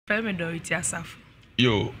Prime Dorothy Asaf.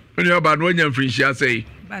 Yo, when you about when you're free, she say.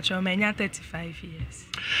 But you're 35 years.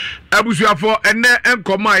 Abusuafo ene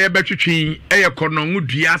enkoma ye betwetwe eye konongu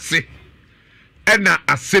duase ena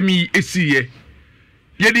asemi esiye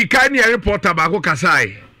ye di kan ne reporter ba ko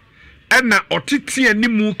kasai ena otete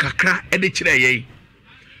animu kakra ede kire ye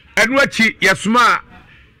enu achi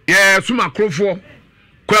yesuma krofo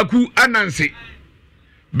kwaku ananse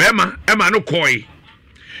bema ema no koi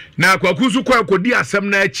na kwaku su kwa kodi asem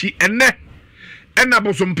na achi ena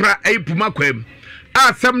bosompra ayipuma kwam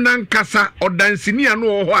asem nan kasa odansini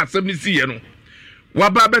anu ho asem ni siye no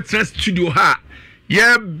waba betra studio ha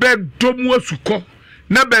ye bedomu asuko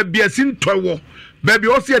na ba bia sintowo ba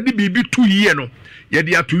bia o se de bibi tu yiye no ye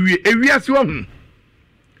de ato wie ewiase wo hu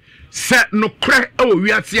se no kre e wo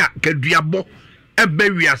wiase a kaduabo e ba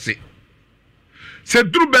wiase se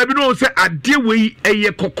duru ba bi no se ade wei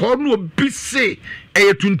eye kokko no obi se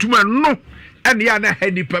eye tuntuma no ene ya na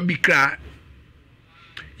hanipa bi kra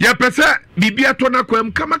ya pesa bibia to na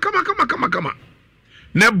kwam kama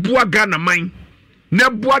na bua Ghana man na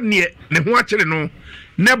bua ne ho akere no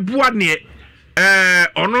na bua ne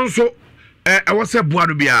ono nso wo se bua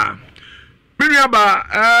no bia menua ba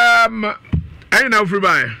ayi na ofri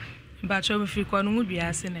ba ba cho ofri kwa no dua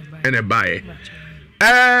ase ne ba ene ba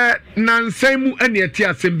na nsaimu ene eti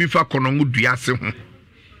asem bi fa kono dua ase ho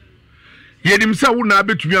yenim sa wo na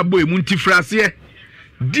betumi abo emu ntifrase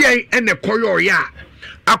die ene koyo ya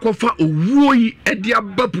akofa owuo yi edi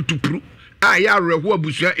aba putupuru aya reho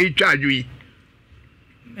abusua etwa adwi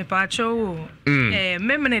me pa cho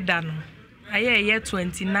memene da no aye ye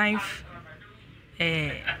 29th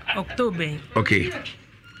October okay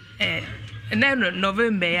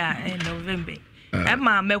November ya November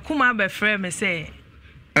ema mekuma be frɛ me say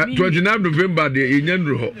 29 November de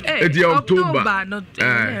enyanro ho edi October no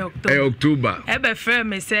October be frɛ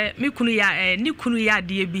me say me kunu ya ni kunu ya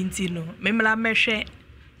de binti no memla mehwɛ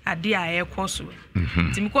ade a ekoso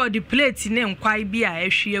tim ko di plate ne nkwai bi a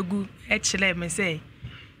ehwe agu ekire me say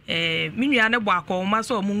minua ne bɔ akɔma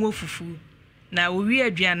so omunwo fufu na owi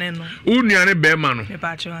aduane no unuane be ma no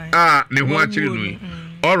ne ho akire no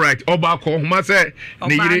all right oba akɔma se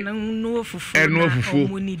ne yire no fufu eno fufu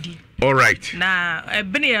all right na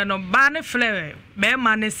ebene no ba ne fle be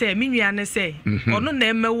ma ne se minua ne se ono na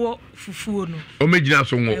emewo fufu no o megina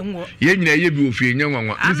so ngo ye nyina ye bi ofie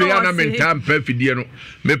nyanwanwa ni se ya na menta mpa fidie no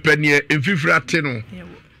mepanie emfifira te no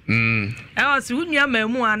si unua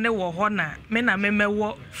mamu ane wo ho na me na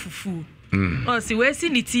memewo fufu si we si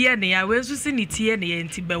ni tie ne ya we su si ni tie ne ya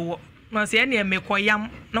nti bewo no si ene mekoyam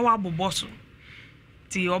na waboboso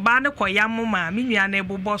ti oba ne koyam ma minua ne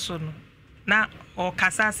boboso no na o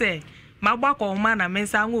kasa se magba ko ma na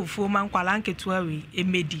mensa ngo fuo ma nkwala nketu awe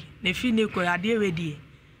emedi na fi ne ko ade wedi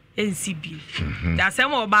ensi bi da se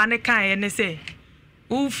mo oba ne kan ye ne se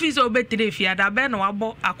u fi so betre fi ada be na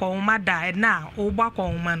wabo akoma da na u gba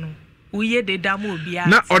akoma no u ye de da mo bia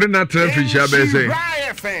na ordinary traffic sha be se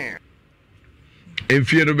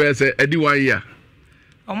enfie no be se edi 1 year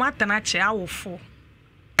o matana che awofo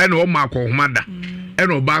ene o ma akoma da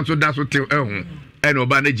ene oba nso da so te ehun ene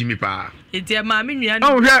oba na jimi pa etie ma me nua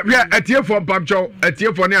oh hwe etie for pamcho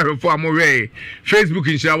etie for ne ahwefo amwe Facebook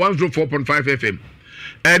insha 104.5 FM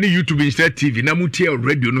and YouTube insha TV na mutie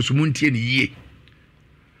radio no so muntie ne yie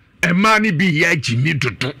emani bi ya jimi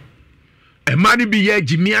dodo emani bi ya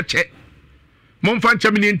jimi ache momfa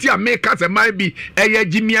nchami nti ameka se mai bi eya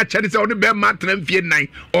jimi ache se oni be ma tramfie nan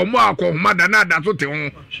omo akohoma da na da so te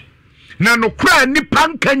ho na no kra ni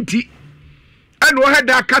pankanti eno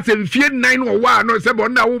heda ka se mfie nan no wa no se bo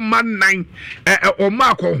na wo man nan omo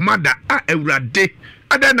akohoma da awurade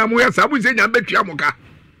ada na mo ya sabu se nya betwa moka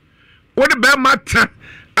woni be ma ta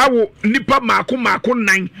awo nipa mako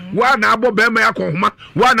nan wa na abo be ma akohoma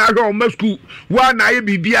wa na hwe o ma school wa na ye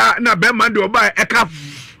bibia na be ma de oba ekaf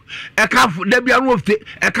da bia no ofte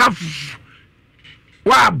ekaf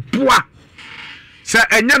wa boa se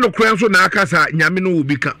enya no kran so na akasa nyame no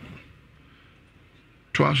obi ka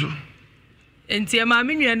to aso enti ma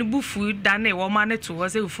me nua no bufu da na wo ma ne to wo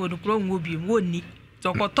se ufo no kro nwo bi woni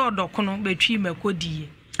tokoto dokono betwi makodi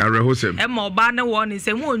arehosem ema oba ne wo ne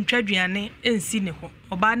se mo ntwa duane ensi ne ho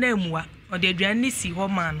oba na amua ode aduane si ho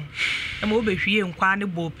ma no ema obehwie nkwa ne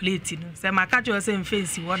bo plate no se maka cho se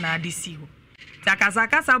mfensi ho na ade si ho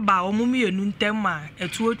takasakasa ba omumi enu ntem a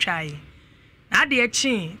etu otwae ade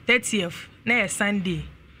echi 30th na Sunday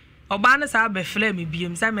oba ne sa be fle me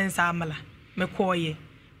biem se mensa amala me koye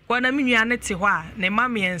kwana minua ne te ho a ne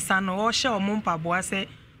mame ensa no o hye omumpa boa se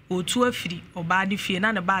otu afiri oba de fie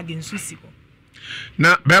na ne bag nsu si ho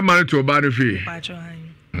na be man to oba de fie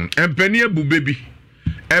empani abu bebi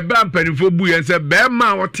ebe ampanifo bu yen se be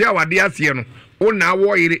ma wote awade ase no na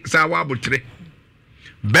wo yire sa wa abotre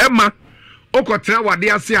bema okotra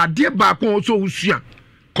wade ase ade ba ko so usua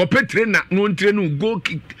kopetre na no ntre no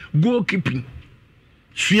goalkeeping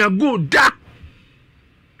sua go da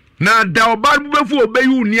na da oba bubefu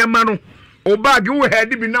obayu niema no oba ge wo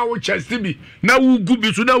head bi na wo chest bi na wo gu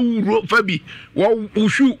bi so na wo ro fa bi wo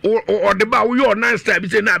shu o de ba wo yo nice style bi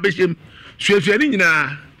se na abeshem suasua ni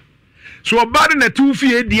nyina so oba na tu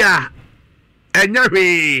fie dia enya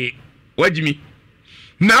hwe wajimi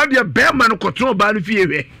na dia bema no kotro oba no fie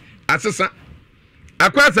hwe asesa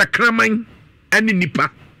akwasa kraman ani nipa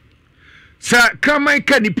sa kraman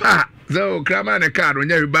ka nipa so kraman na ka no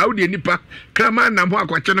nya hwe ba wo de nipa kraman na ho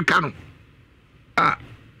akwache no ka no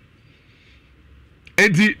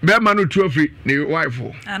enti bema no tuafi ne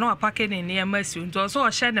wife ano apake ne ne amasu nto so o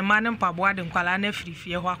hye ne ma ne mpaboa de nkwala na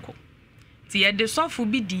frifie ho akọ ti ye de sofo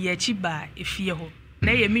bi di ya chi ba efie ho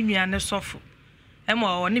na ye menua ne sofo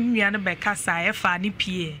ema o ne menua ne be kasa e fa ne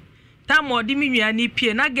pie ta mo de menua ne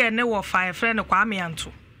pie na ga ne wo fa e frɛ ne kwa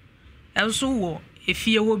meanto enso wo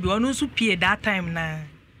efie ho bi ono nso pie that time na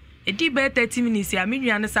edi be 30 minutes ya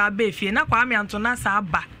menua ne sa ba efie na kwa meanto na sa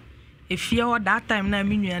ba efie ho that time na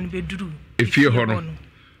menua ne be duru efie ho no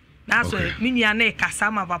na so menua ne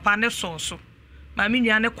kasa ma papa ne so ma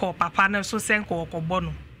menua ne ko papa ne so sen ko okobọ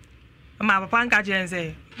no ma papa nka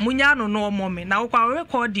jense munya no no omo me na wo kwa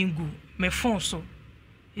recording gu me phone so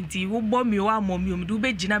nti wo bo mi wa momi o du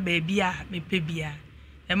be gina ba bia me pe bia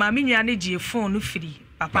e ma menua ne gie phone no free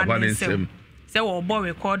papa ne nsem se wo bo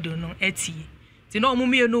recording no etie ti no omo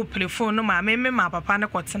me no play phone no ma me ma papa ne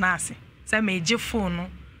kwotena ase se me gie phone no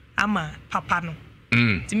ama papa no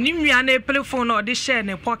ti menua ne play phone no de share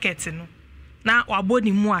ne pocket no na wabo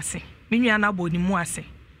ni mu ase menua na bo ni mu ase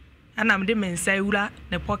ana mde mensa ewura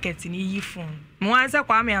ne pocket ni yi phone mo anse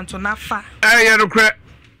kwa me anto na fa ye no kre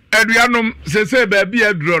aduanom sese ba bia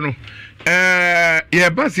aduro no ye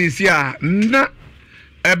ba sisi a na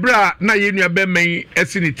ebra na ye nua be men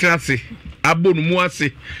esi ni trase abonu mu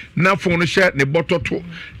ase na phone hye ne bototo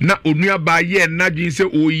na onua ba ye na dwin se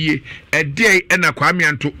oyiye ede na kwa me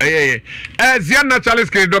anto zia na Charles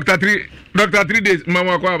K Dr. 3 days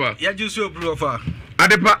mama kwa ba ya jusu obru ofa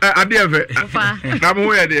adepa adefe na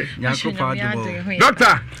mo ye de yakofa adebo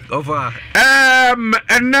doctor ofa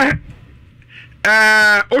enne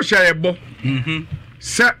o shayebo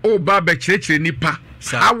se o ba be kirikire nipa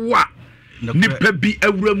awa nipa bi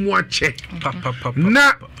awura mu ache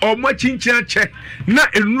na omo chinchin ache na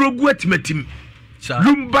enrogu atimatim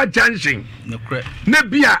lumba junction na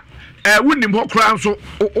bia wonim hokra nso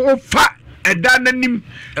o fa eda nanim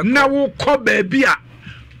na wo ko ba bia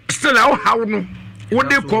still a wo hawo no wo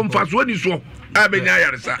de comfort wo ni so abenya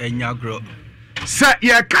yaresa enyagro sa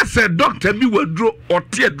ya kase doctor bi wadro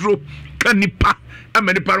ote adro kanipa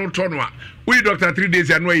amanipa no to no a we doctor 3 days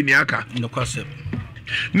anu ayi ni aka no kwase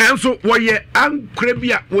nanso wo ye ankra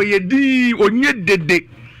bia wo ye di onye dede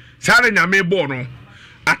sare nyame bo no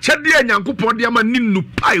achede anyankopon de ama ninu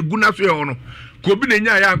pa eguna so ye no ko bi na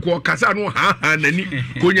nya ya anko kasa no ha nani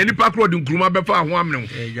ko nya nipa kro de nkruma befa ho amne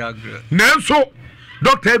nanso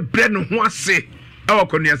doctor bre no ho ase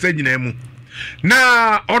awakonu asa nyina mu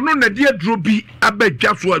na ono na die aduro bi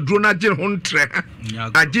abadwa so aduro na gye ho ntre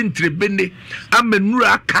agye ntre bene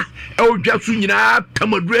amanura aka odwa so nyina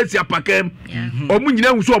tamaduro asi apakam omu nyina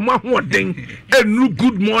hu so omu ahoden enu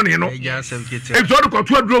good morning no e so ko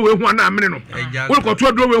to aduro we hu na amene no wo ko to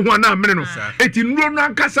aduro we hu na amene no eti nuro no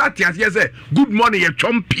ankasa atiase se good morning ye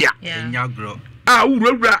chompia enyagro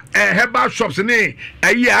uwura herbal shops ne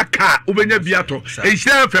ayi aka obenya biato e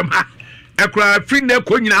hira fam ha ekra free na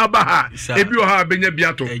ko nyina aba ha ebi o ha benya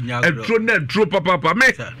biato edro na dro papa me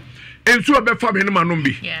ensu obefa me no manom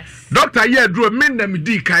bi doctor ye dro me na me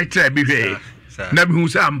di kai tra bi hwe na me hu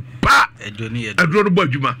sam pa edro no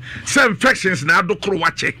badwuma some infections na adokro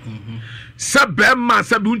wache sabe ma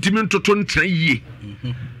sabe untimi ntoto ntran yie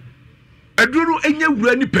edro no enya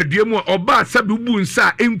wura ni padua mu oba sabe bu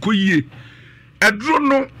nsa enkoyie edro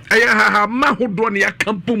no eya ma hodo ne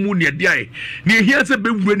yakampo mu ne de ai ne ehia se be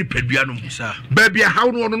wura ni padua no ba bia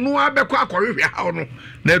hawo no no abekọ akọhwe hawo no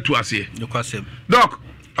na atu ase doc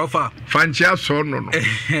ofa fanchia so no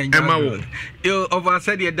ema wo yo over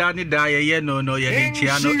said ye dani da ye no ye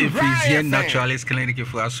ntia no Ephesian Naturalist Clinic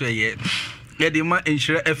for aso ye the ma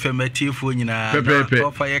insure FMT for nyina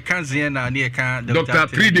ofa ye kan zien na ne kan Dr.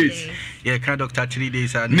 3 days ye kan Dr. 3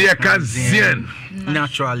 days and ne kan zien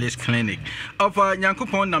Naturalist Clinic ofa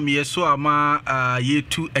nyankopon nam ye so ama ye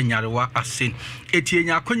tu enyarewa asen etie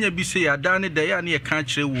nyakonya bi se ya dani da ya ne kan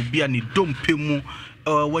kire wo bia ne dompemu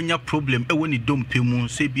wanya problem woni dompe mu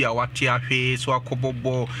se bia wate ahwe so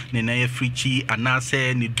akobobo ne na yafrichi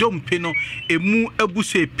anase ne dompe no emu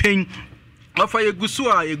abuse pen Ofa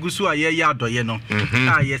yegusu a ye adoye no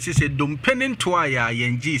yes se dompenin to a ya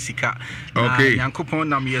yenji sika yankopon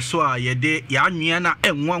nam yeso a ye de ya anwea na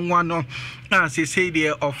enwanwa no na se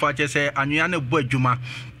de ofa je se anwea na bo adwuma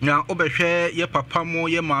na obehwe ye papa mo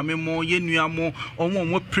ye maame mo ye nua mo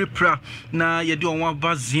onwo prepra na ye de onwa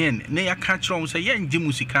bazien na ya ka kire on se ye nji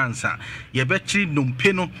musika ansa ye be kiri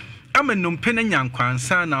dompe no ama nompe na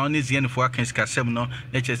nyankwansa na one zienfo akansikasem no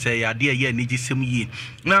na chese ya de ye anigisem yi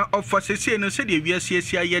na ofasese no se de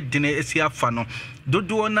wiase aye dene esi afa no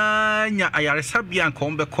dodo na nya ayaresabia nka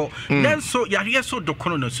ombeko nanso yare so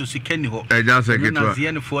dokono no susikani ho na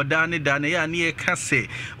zienfo da ne ya ne ye kase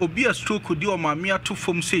obi a stroke di o maame ato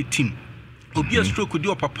fom se tim obi a stroke di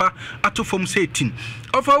o papa ato fom se tim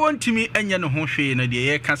ofa wontimi enye no ho hwe na de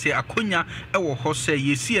ye ka se akonya ewo ho se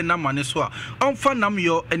yesi na mane so a onfa nam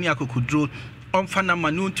yo ani akokudro onfa na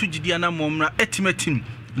mane ontu gidia na momra etimatim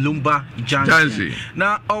Lumba Jansi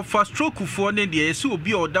na ofa stroke fo ne de yesi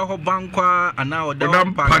obi oda ho bankwa ana oda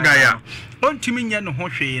pagaya ontimi nya no ho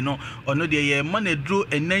hwe no ono de ye manedro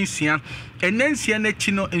enansia na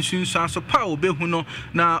chi no ensunsan so pa obehu no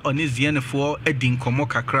na one zienefo adin komo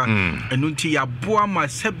kakra enu nti ya boa ma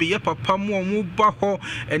sebe ye papa mo ba ho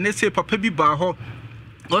ene se papa bi ba ho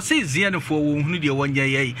Ose zienefo wo hunu de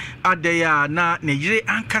wonye ye adaya na ne yire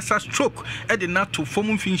ankasa stroke e de na to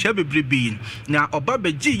fom mfinsha bebrebe na oba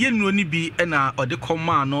beji ye nuo ni bi e na ode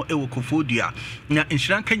koma no e wo kofodua na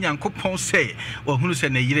nhyiranka nyankopon se wo hunu se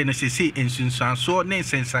ne yire na sesi ensunsanso ne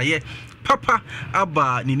nsensaye papa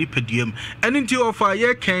aba ni nipaduam eni nti ofa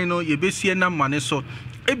ye kan no ye besie na mane so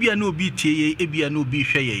ebia na obi tie ye ebia na obi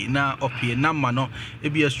hwe ye na opie na ma no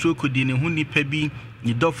ebia stroke di ne hu nipa bi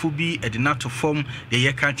ni dofu bi edinato form de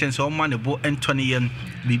ye kan chen so ma ne bo entone yen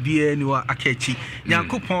bibie ni wa akachi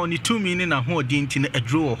yakopon ni tumi ni na ho odi nti na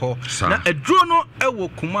edro ho na edro no ewo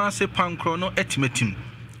Kumase pankro no etimatim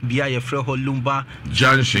bia ye frɛ ho Lumba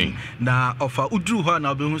Junction na ofa udru ho na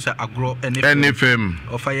obehu sa agro NFM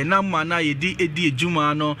ofa ye na ma na ye di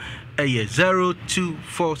ejuma no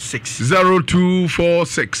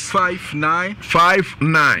 0246 59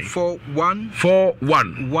 41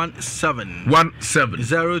 17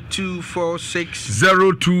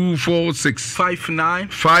 0246 59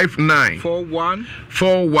 41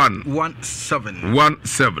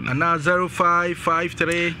 17 and now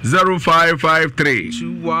 0553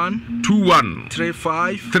 21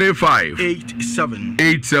 35 87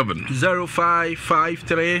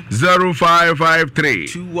 0553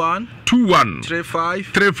 21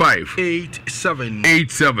 35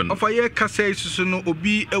 87 of aye kase susu no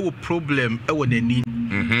obi ewo problem ewo nani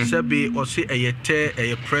sebe o se eyete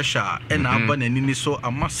eye pressure e na aba nani ni so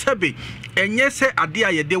ama sebe enye se ade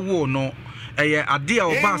a yede wo no eye ade a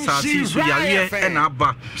oba asase so yare e na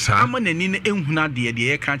aba ama nani ne ehuna de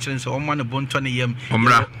ye ka kire se o ma ne bonto ne yam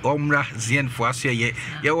omra zienfo ase ye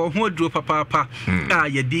wo ho aduro papa a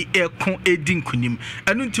yede ekon edin kunim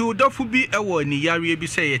enu nti odofo bi ewo ni yare bi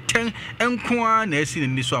se ye 10 enko a na esi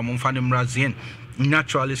ni so amomfa ne mra zien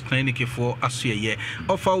Naturalist clinic for asye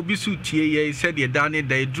ofa obi su tie ye said ye dane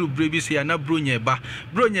da dru brebi se na bronya ba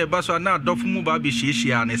so na adofo mu ba be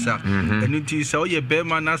hyiehia ne sa enu nti se o ye be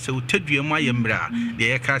ma na se otadua mu aye mra de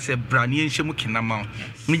ye ka se brane nhye kinama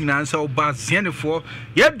ni nyina nsa oba zienefo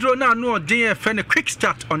ye dro na no odin ye fe ne quick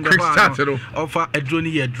start on the bar ofa edro ni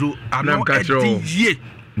ye dro ano edie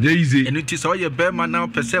easy and it is all your Berma now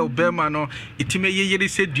per se Berma no itime ye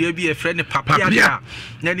se dua bi e frɛ ne papia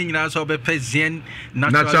na ni nyina so be pezien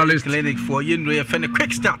naturalist clinic for ye no ye frɛ ne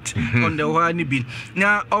quick start on the one bi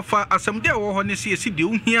na offer asem de wo ho ne se de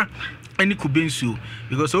ohia any kubensu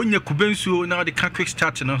because onye kubensu now the quick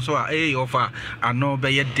start no so offer ano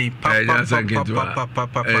be ye den papa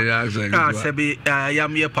sebi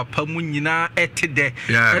yam ye papa mu nyina etede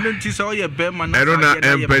and it is all your Berma na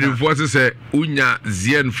emperifoɔ se unya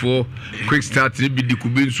zienfo quick start ni bi di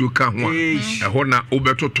kubensu ka ho ɛhɔ na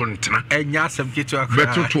obetoto ntena enya asem kitu akra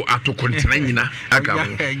betoto atoko ntena nyina aka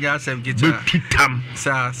ho enya asem kitu betutam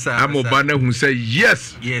sa amoba na hu say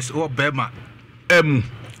yes o Berma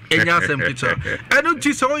enya asem kitu enu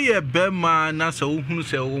ti so ye Berma na so hunu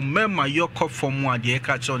se o mema yokɔ fom ade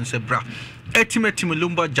ka kye on se bra etimatim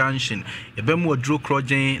Lumba Junction ebemu aduro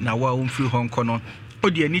krogen na wa umfiri honko no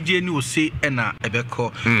odi anije ni ose na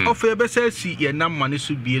ebekɔ ofa ebesa si ye nam mane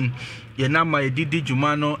so bien Your number Didi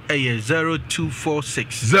Jumano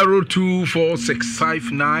 0246 0246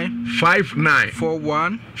 59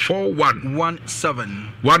 41 17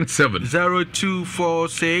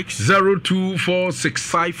 0246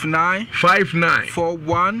 59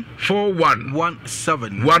 41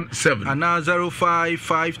 17 and now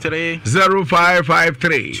 0553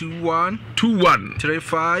 21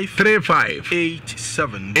 35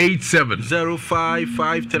 87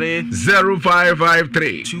 0553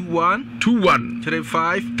 21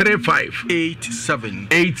 35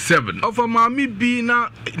 87 of a mammy be na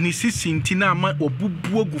Nisisintina ma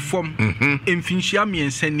obubu gufom emfinhia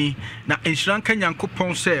miensani na enhranka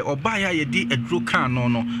nyankopon se obaya ye di aduro kan no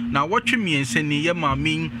na wotwe miensani ye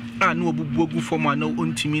mamin a na obubu gufom a na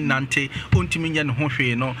ontimi nante ontimi nya ne ho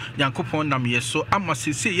hwe no nyankopon nam ye so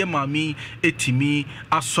amasese ye mamin etimi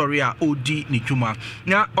asori a odi ne dwuma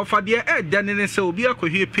na ofade edane ne se obi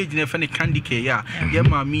akohwe page ne fa ne candike ya ye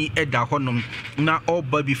mamin eda honom na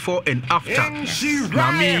oba before and after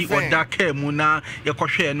mami oda ka mu na ye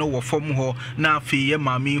kohwe no wo fom ho na afi ye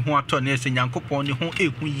mami ho ato na ese nyankopon ne ho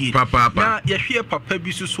ehu yie na ye hwe papa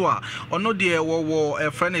bi susu a ono de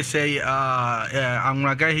wo friend say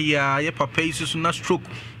anraga hia ye papa yi susu na stroke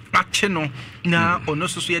acheno na ono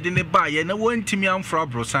soso ye de ne ba ye na wontimi amfra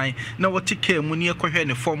brosan na wotike mu ne ekohwe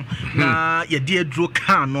ne fom na ye de aduro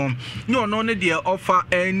kan no ne ono ne de offer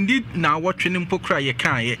endi na wotwe ne mpokura ye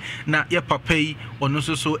kan ye na ye papa yi ono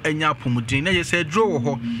soso enya apomudin na ye se aduro wo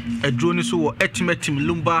ho aduro ne so wo etimetim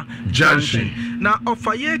lumba junction na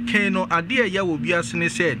offer ye kan no ade ya wo biase ne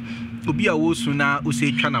se obi a wosu na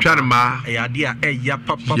ose twanama e ade a eya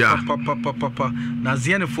papa na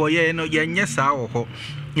zienefo ye no ye nyesa wo ho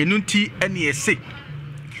enunti ene ese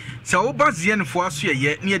sa oba zienefo aso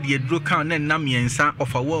ye ne de aduro kan na nam yensa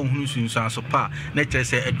ofa wa hunu sunsun aso pa na kire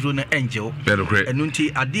se aduro no angel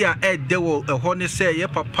enunti ade a ede wo ho ne se ye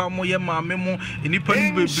papa mo ye maame mo enipa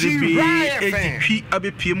nu bebrebe editwi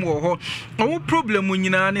abepiem wo ho owo problem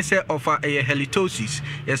nyina ne se ofa ye halitosis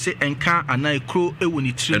ye se enka ana ekro ewo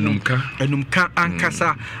ni tiri enumka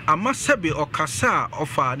ankasa amasebe okasa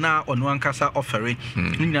ofa na ono ankasa ofere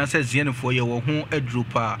nyina se zienefo ye wo ho aduro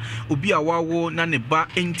pa obi a wawo na ne ba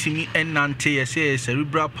enti enante ye say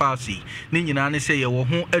cerebral palsy ne nyina ne say ye wo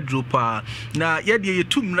ho adropa na ye de ye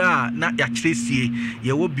tumra na ya kiresie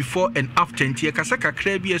ye wo before and after ntie kasa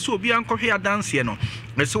kakra bi so obi ankohwe adanse no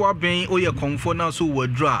se wa ben o ye komfo na so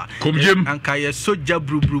wadra anka ye soja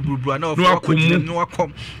brubru na ofo akodinem no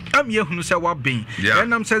akom am ye hunu se wa ben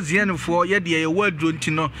enam se zienfo ye de ye wadro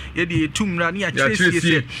nti no ye de ye tumra na ya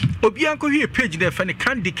kiresie obi ankohwe page na fa ne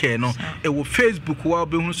candike no e wo Facebook wa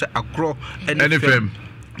be hunu se agro NFM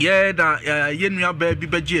yeah da yenua ba bi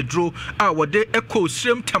bagie adro a wode echo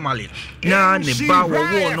srem tamale na ne ba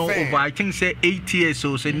wo no over I think say 8 years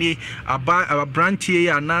so se ni aba branchie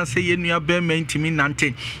ya na se yenua ba mentimi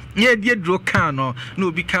nante ye die dro kan no na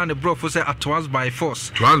obi kan ne brofo say atwas by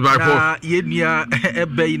force yenua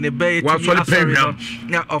ebe ne be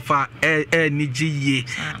na ofa ni giye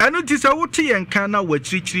anu ti sa wote yen kan na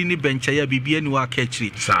wachirichiri ni bencha ya bibia ni wa ka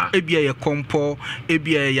chiri ebia ye kompo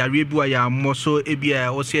ebia ya rebu ya moso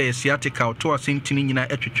ebia osia sciatica to asentini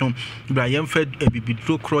nyina etwetwon bra yemfa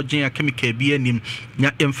bibidro krogen chemical bi anim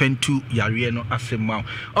nya emfantu yare no asema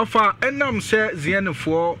ofa enam se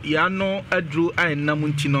zienefo ya no adru anam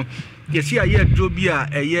ntino yesi aye adro bi a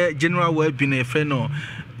eye general well bi na efe no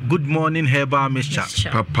good morning herbal mixture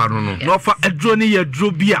papa no ofa adro ni ye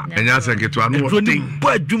adro bi a enya seketo anu adro ni bo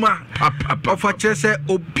adwuma ofa chese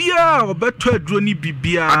obia obeto adro ni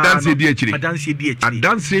bibia adanse di akire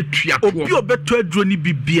adanse tuato obi obeto adro ni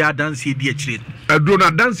bibia adanse di akire adro na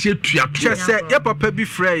adanse tuato chese ye papa bi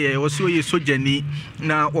frɛ ye osi oye sojani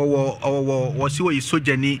na wo osi oye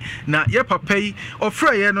sojani na ye papa yi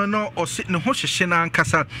ofrɛ ye no osi ne ho hyehye na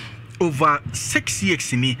ankasa over 6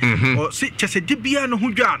 years ni or si chese dibia no ho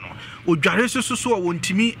dwa no odware so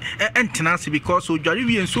wontimi entena se because odware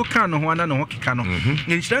wi enso kan no ho ana no ho keka no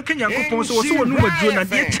nhyira kan yankopon so wo so wonu waduro na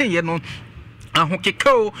de kyenye no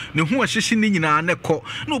ahokekao ne ho ahyehye ni nyina ne kɔ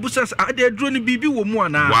na obusa ade aduro ni bibi wo mu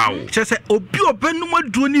ana kyerɛ sɛ obi obanum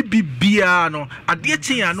aduro ni bibia no ade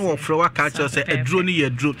kyen na wɔfrɛ waka kyerɛ sɛ aduro ni yɛ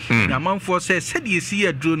aduro na manfo sɛ sɛde esi yɛ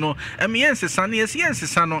aduro no yɛnsesa no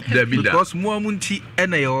yɛnsesa no because mu amunti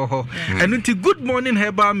ɛna yɛ wɔ hɔ ɛno nti good morning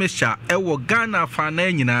herbal mixture ɛwɔ Ghana fa na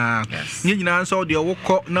nyina nyina nso de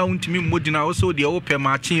wɔkɔ na untimi mmodina wo so de wo pɛ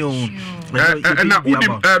ma kyen o na wudi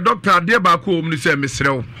doctor ade ba ko om ni sɛ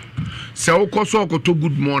mesrɛw se wo so okoto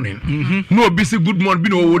good morning no obi say good morning bi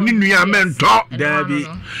no oni nua mento Dabi.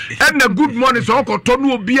 and good morning so okoto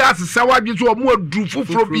no obi asesa wadwe so mo aduru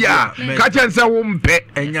foforo bia ka chen se wo mpe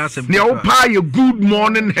Enya asem. ne wo pa ye good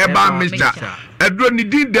morning heba mixture edro ni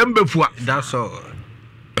din dem befua That's all.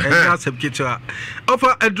 Enya asem kitwa.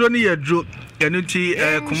 Ofa edro ni yedro. Enuti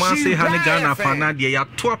Kumasi Hani Ghana fana de ya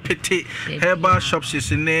to apete herbal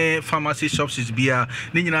shops ne pharmacy shops bia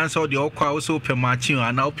ni nyina nso de okwa wo so pemachi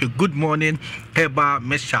ana ope good morning herbal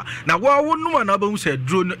mixture. Na wo wonu na ba hu se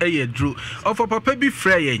dro no dro. Ofa papa bi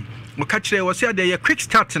frey Muka kire wo say dey quick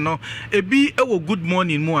start no ebi e wo good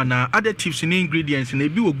morning mu ana additives ni ingredients na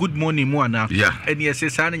ebi wo good morning mu ana eni ese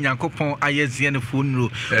sa na Nyankopon ayezie ne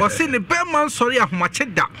funro wo say ne be man sorry ahomache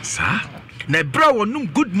da sa na bra wonum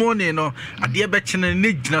good morning no ade be chene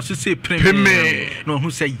ne gina so say preme no who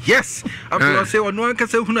say yes after say wonu anka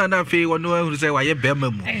say hunu na fe wonu who say wa ye be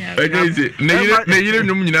mamu eje ne yire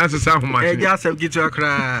num nyina asesa ahomache eja asem gitu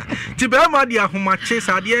akra ti be ma de ahomache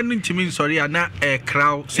sa de no ntimi sorry ana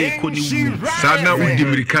kraw say ko ni wu sa na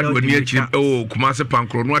udimirika do ni akiri o Kumasi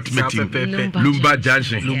pankro no atimeti Lumba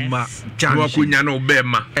Junction Lumba Junction ko nya na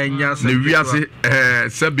obema enya se ne wiase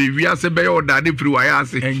sabe wiase be yo dade firi wa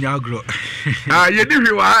yase enya agro yedi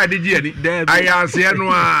hwe wa ha de giani ayase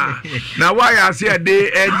no a na wa yase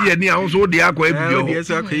de giani a so de akwa ebio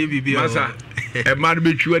masa e ma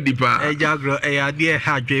be twa dipa ejagro ade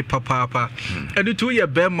ha dwe papa edu tu ye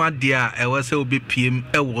be ma dia e wo se obi piem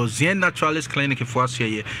e wo Zen Naturalist Clinic for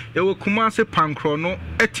asye e wo Kumasi pankro no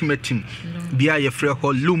etimetim bia ye frɛ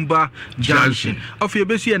ho Lumba Junction of ye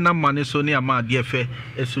besi na mane so ne ama de fe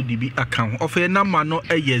eso dibi aka ho of ye na ma no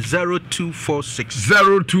eye 0246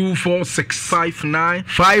 59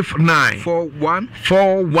 41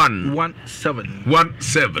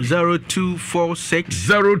 17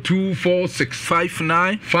 0246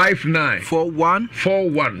 59 41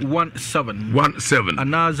 17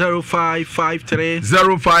 and now 0553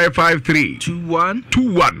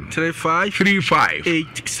 21 35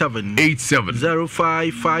 87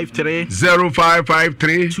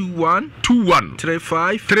 0553 21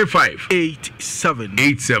 35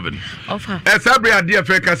 87 offer esabri ade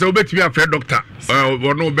fe kasa obetimi afre doctor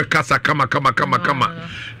wono be kasa kama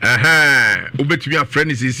obetimi afre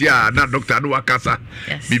ni sisi a na doctor no wakasa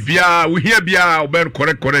bibia wo hia bia oben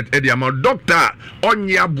correct e dia ma doctor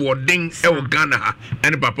onye aboden e wo Ghana ha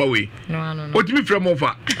ene papa we no otimi frɛ mo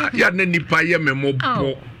fa ya na nipa ye memo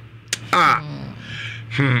bo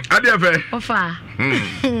Adefe. Ofa.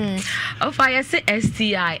 Ofa yes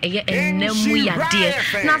STI eye enemu yade.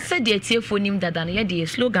 Na se de tiefo nim dada no ye de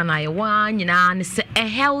slogan aye wan nyina ne se a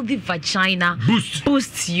healthy vagina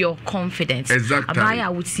boosts your confidence. Exactly.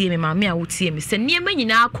 Abaya wutie me mama a wutie me se niema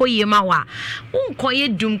nyina akoye ma wa. Unkoye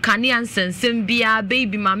dum kane ansensem bia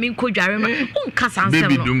baby mama nkodware ma unka sansem no.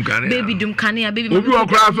 Baby dum kane baby mama. Obi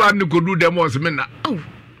okra so an kodu dem os me na. Oh.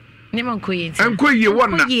 Nema nkoye ntia. Nkoye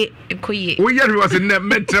wonna. Nkoye. Wo yere was na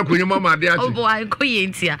metra konyoma ma de achi. Oh boy, nkoye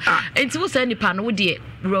ntia. Enti wo say nipa no wo de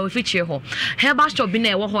raw feature ho. Herbal shop bi na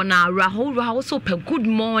e wo ho na raho so pe good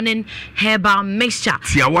morning herbal mixture.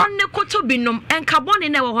 Wonne koto binom enkabone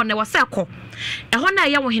na e wo ho na wo say ko. Eho na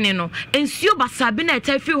ye wo hene no ensuo basabi na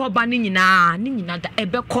etafi ho ba ni nyina da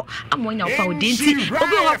ebekọ amonya wo fa wo de nti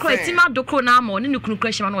obi ho kro etima dokro na ama ne kunu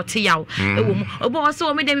krashima na wote yawo ewo mu obi wo so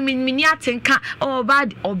wo me de mini atenka oba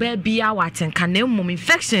bia wa atenka na mmom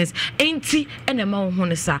infections enti ena ma wo ho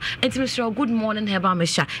ne sa enti me sure good morning herbal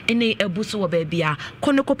mixture ene ebuso wo ba bia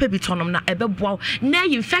kono kope bitonom na ebeboa na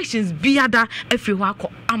infections bia da afri ho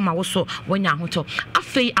akọ ama wo so wonya hoto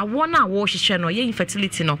afei awo na wo hwehwe no ye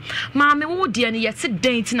infertility no maame wo de ne yesi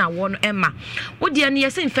dent na wo no emma wo de ne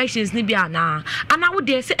yesi infections ni bia na ana wo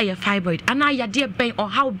de yesi eye fibroid ana yade ben or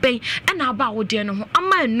how ben na ba wo de no ho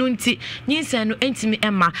ama enu nti nyinsan no entimi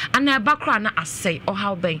emma ana ba kra na asai or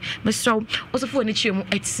how ben me so osofo ni chiemu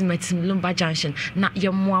etimetim Lumba Junction na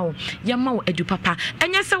yemwa wo edu papa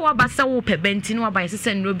enye se wo ba se wo pe benti no ba yesi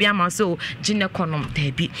se nro bia ma so gineconom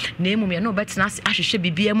tabi na emum ye no betina ahwehwe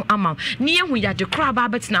bibia mu ama ni yehu yade kra ba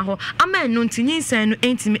betina ho ama enu nti nyinsan no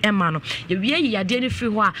entimi emma no ye yade ni free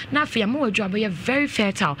ho a na afia ma wadwa ba ye very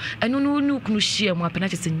fertile enu no kunu hie mu apena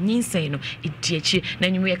chese nyinsan no ediechi na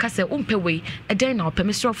nyum ye ka se umpe we eden na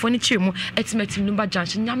opeme strofo ni chiemu etimetim Lumba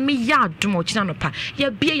Junction nyame ya adom ochina no pa ye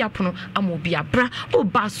bia yapono ama obi abra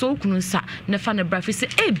oba so kunu nsa na fa na bra fi se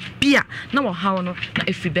bia na wo hawo no na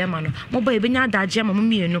efri be ma no mo ba ye benya daje ma mo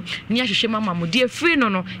mienu ni ahwehwe mama mo de efri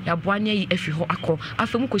no ya boa nya yi efi ho akọ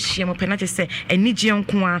afemu ko hie mo pena chese enigye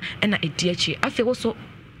nko a na ediechi afi wo so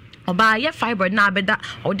oba ye fibroid na abeda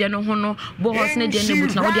ode no ho no bo hos ne de ne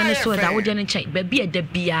but na ode ne so da ode ne check ba bia da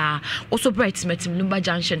bia also bright metim lumba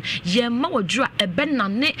junction ye ma wodura ebe na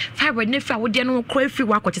ne fibroid ne fra ode no kro free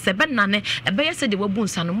wa kwache se be na ne ebe ye se de wabu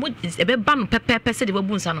nsa no ebe ba no pepe se de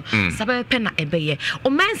wabu nsa no sabe pe na ebe ye o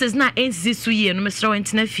menses na enzi su ye no mesro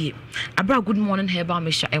entina fie abra good morning herbal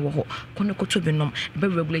mesha ewo ho kono koto bi nom ebe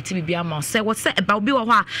regulate bi bia ma se what se eba obi wo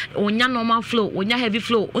ho a onya normal flow onya heavy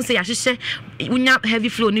flow on se ya hyehyɛ onya heavy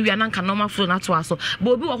flow ni wi ananka normal flow na to aso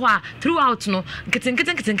but obi wo ho a throughout no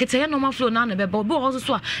nkete ya normal flow na be obi wo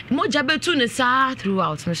so a moja betu ne sa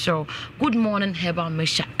throughout mesha good morning herbal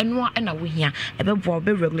mesha enwa na wo hia ebe bo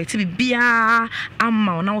obi regulate bi bia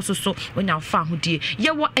ama na wo so onya fa hodie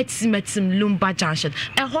ye wo etimetim lumba junction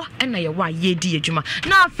eho na ye wa ye di adwuma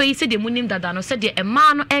na face de munim dada no se de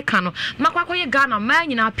ema no eka no makwakoye Ghana man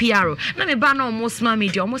nyina PR na me ba na almost ma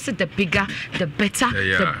media almost the bigger the better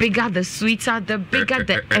the bigger the sweeter the bigger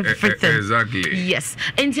the everything exactly yes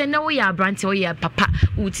and you know ya branch o ya papa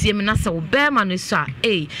utie me na se wo be ma no so a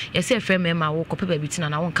you say FM ma wo kope ba bitina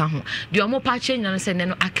na won ka ho de o mo pa change na se ne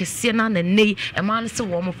no akese na na nei e ma no se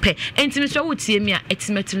wo mo pe enti me so utie me a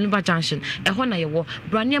etimetim lumba junction eho na ye wo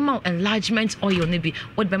brand ma enlargement oil ne bi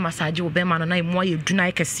wo be massage wo be ma no na mo ye duna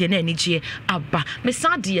akese na anigye aba me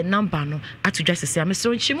sad ye number no to just say me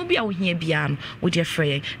so nchimu bia wo hia bia no wo de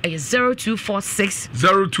frɛ 0246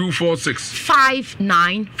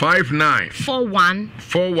 59 41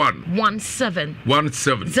 17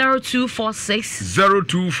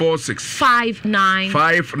 0246 59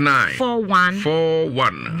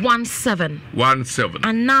 41 17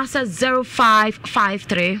 and now says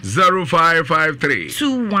 0553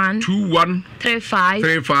 21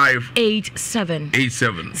 35 87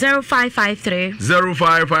 0553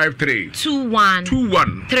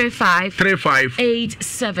 21 35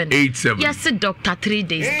 87 yes doctor 3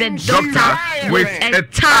 days the doctor with a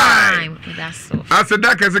time that's all as a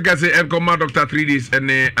doctor and come doctor 3 days and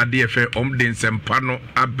ADF den sempano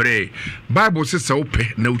abre bible says so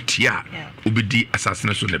pe na utia obedi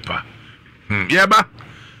assassination nepa yeba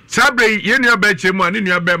sabre yenua ba chemu ani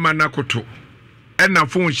nua ba ma nakoto na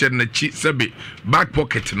phone hye na chi sabe back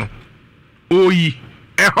pocket no oyi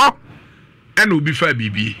eho and obi fa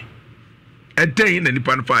bibi eden na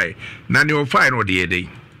nipa no fa na ne o fa no de eden.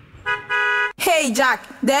 Hey Jack,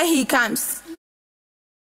 there he comes.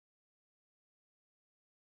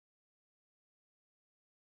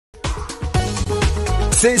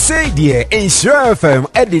 Say dear, Insure FM,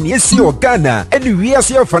 Edin Yesi Ghana, and we are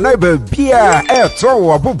here for neighbor beer, air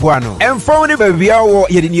tow, Bubuano, and phone baby hour,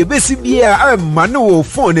 yet in your basic beer, I'm Manu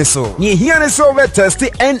phone so. Ye hear us over test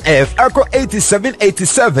NF, Echo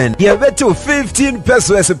 8787, ye bet to 15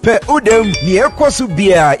 pesos per udem, near Kosu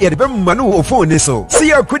beer, yet Manu phone so.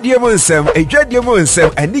 See a good demonsem, a dread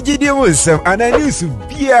demonsem, and Niji demonsem, and I need to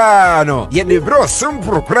piano, yet the bro some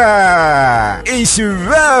procra. Insure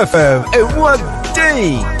FM, and what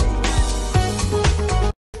day?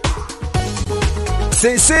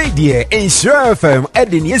 Say dear, Insure FM,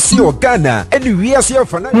 Edin Yesi Ghana, and we are here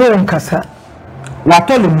for now. Kasa.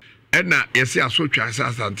 Watolu. Ena yesi asotwa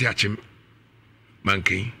asante achim.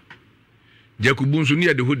 Mankin. Jakubun so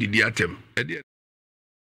near the hood di atem.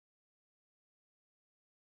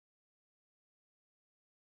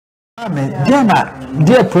 Amen.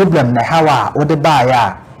 Dear problem na hawa o de ba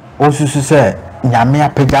ya osusu se nyame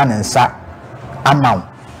apega ne nsa amount.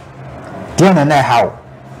 Dear na how.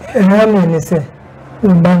 Amen say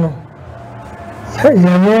ubano.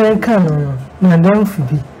 Ya kanu na don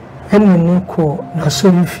fibi. Enu no ko na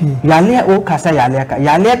so fi. Yale o kasa yale ka.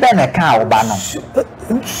 Yale be na ka ubano.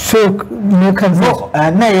 So no kan no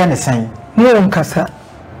na ye ne san. No kasa.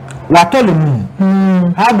 Watolu mu.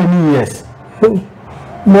 How many years?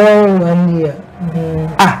 More 1 year.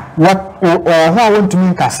 What or how want to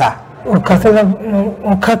mean kasa? O kasa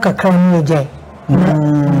o kaka kan ni jai.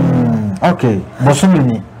 Okay,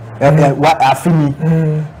 bosumini. What afini?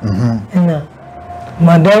 Na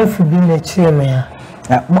madam fi bi na chire me ya.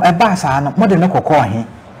 E ba sa na mo de ne kokko he.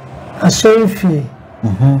 Aso fi.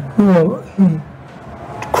 No.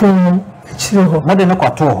 Kun chire ho. Mo de ne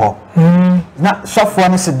koto ho. Na sofo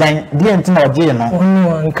ne se dan de enti na oje no.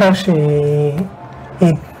 Onu anka hwe I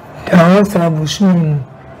was a bushman.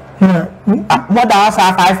 What are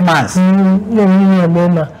 5 months? No,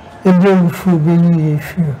 a brave food, baby, a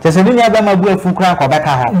few. There's a million of them a full crack or back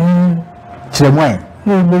home. Chilway,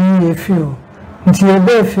 no, baby, a few. Until a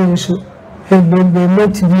bear feels so. A baby,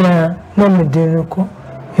 not to be a mamma denico,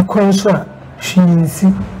 a consort, she is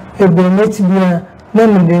a baby, not to be a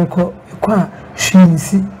mamma denico, a qua, she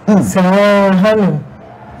is Sarah Hannum,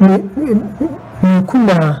 me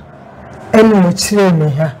kuma. Any children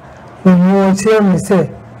here, when you tell me, say,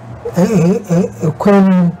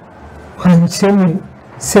 kwan wankyɛm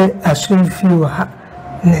sɛ asomfi wɔ ha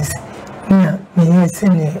nes na meyɛ sɛ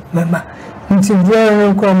ne bɛba nti biara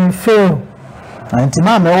no nkɔ mfew nti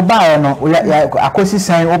maame wo bae no akosi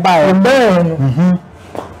san wo bae no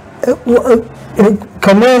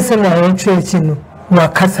kamɛ sɛ na wɔtwe akyi no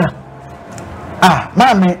wakasa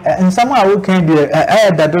maame nsɛm a wokan bi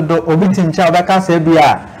da dodo obi tinkyɛ wobɛkasa bi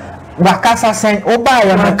a wakasa san wo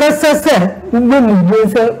bae no wakasa sɛ wobɛmu bio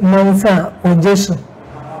sɛ mansa a ɔgye so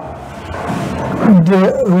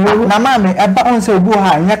na maame eba on se obu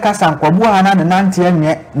ha nya kasa nkwabu ha na nante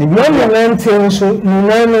enye ne bi ne nante nso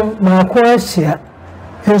ne no ma ko ahia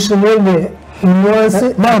nso ne be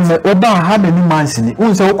nuance maame oba ha many months ni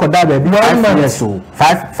un se ukoda ba bi 5 years so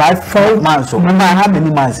 5 months so ma ha many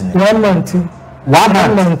months ni 1 month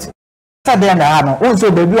sa de na ha no un se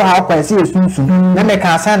ba bi ha kwa se esunsun na me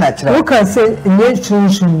ka asa na kire wo ka se nye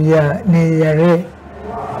sunsun ya ne yare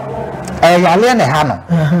yale ne ha no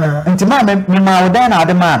nti ma me ma odan na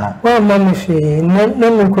ade ma no wa ma me hwe na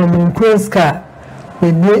me ko me kreska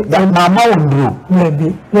e bi ma ma wondro na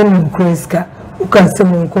bi na me kreska u ka se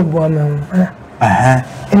me ko bo ma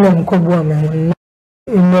ina me ko bo ma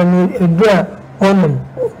ina ni e bia onum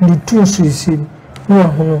di tu suisi no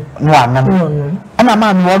ho no anam ana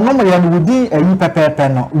ma me onum ya no wudi ayi pepepe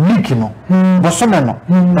no week no bosome no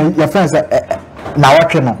ya friends na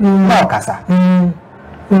watwe no na okasa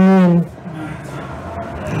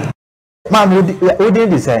Mom, what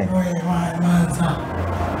did you say?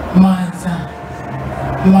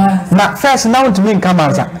 Now, first, now to me, come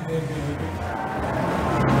answer.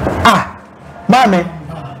 Mammy,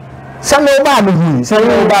 some bad with me, some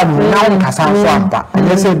bad now, Cassan Swampa, and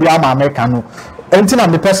you say, Biama Americano. Until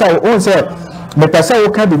I'm the person who said, the person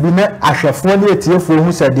who can be met as a 48 year old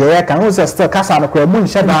who said, the air can also still Cassan moon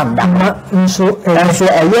shut down. So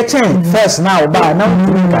a year change first now, by now,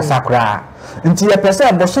 Casacra. Nti ye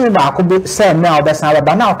pese boso ba akobe se me a obesa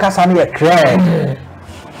ba na okasa na ye kre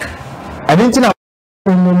ani nti na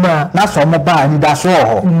na so mo ba ani da so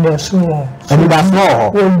ho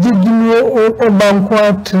ojigini o banko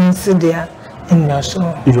atrinsi dia ina so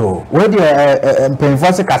yo we de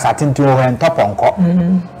mpenfo kasa tinti o hen toponko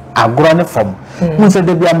agro ne fom mu se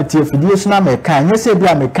de bia metie fidie so na me kan nye se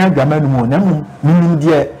bia me kan dwamanu mu na mu nim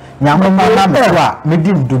de nyamoma na me so a me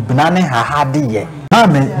di ndubna ne hahade ye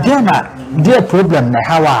amen dear problem na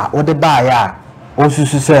hawa o de ba ya o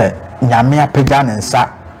susu se nyame apega ne nsa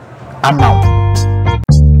ama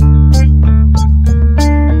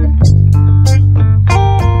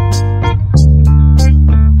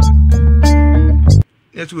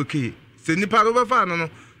yes okay se nipa do ba fa no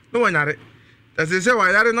wanyare se wa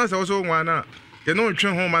yare na se wo so nwa na ke no twe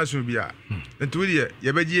ho ma so bia ntu de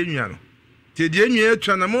ye ba gi enua no te de enua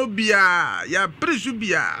atwa na mo bia ya presu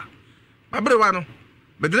bia babrewa no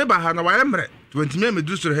bedre ba ha na wa yemre 20 me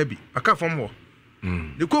medu so ha bi aka fom ho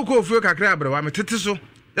de koko ofuo kakra abrewa metete so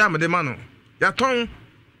ya me de ma no ya ton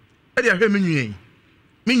e de ahwe menwen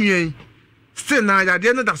still na ya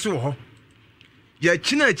de no da so ho ya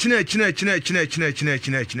china ye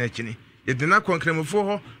de na konkremfo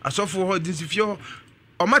ho asofo ho dinsifie ho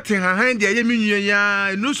o maten hahan de ye menwen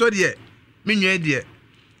ya nu so de menwen de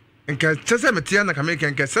nka sese metia na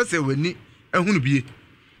kameka nka sese wani ehunu bie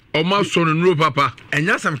o ma so no nuro papa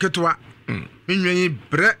enya sam ketwa menwen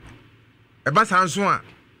bre e ba sanso a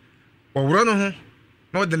wowro no ho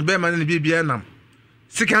na o de be ma na bibia nam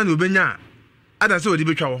sika na obenya ada se odi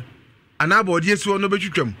betwa wo ana ba odi esu no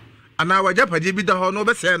betwitwam ana waja pade bi da ho no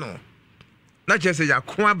be se no na chese ya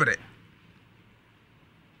ko abre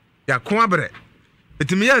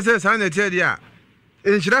etimi ya se sa na tie dia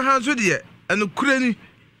enhira hanso de enu kurani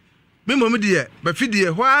memo de ba fidie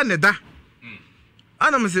ho a ne da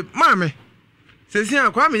ana me se maame se sia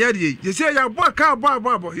akwa me ya de ye se ya bo aka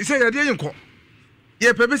bo ye se ya de yinko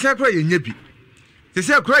ye pebe se akra ye nyabi se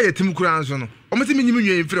se akra ye tim kura anso no o me se me nyim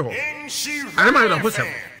nwen firi ho ana ma da ho se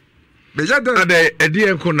be ja da de edi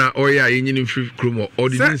enko na o ya ye nyini firi kromo o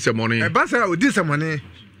di nsemone e ba sa o di nsemone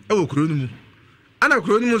e wo kuro nu mu ana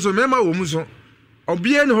kuro nu mu so me ma wo mu so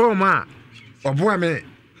obie ne ho ma oboa me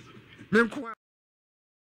nko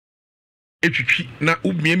etwitwi na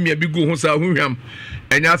umiemia bi go ho sa hohwam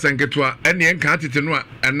enya asanketo ene enka tete no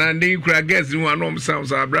ana ne kura gas no anom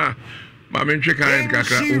sounds abra ma mentwe kan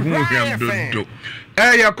kakra hohwam dodo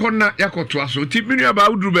yakonna yakoto aso ti minu aba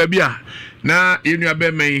uduru ba bia na yenu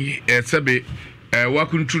aba mai sebe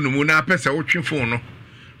wakuntu no mu na apese wotwe phone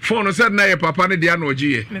no said na ye papa ne dia na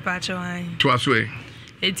ogiye me pa chawan to aso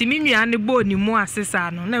eti minu ane bo ni mu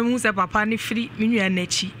asesa no na mu se papa ne firi minu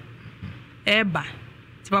anachi eba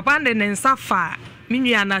papa nde ne nsafa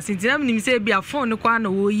minua na sintina nim se bia phone kwa na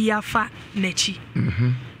wo yi afa nachi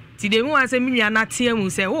ti de mu ase mi nua na tia mu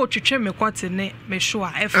se wo twetwe me kote ne me hwo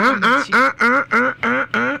a efa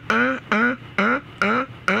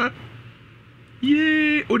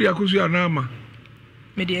ye odi akosu anama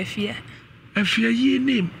me de afia ye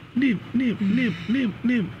name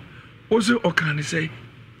ose okane say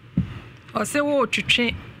o se wo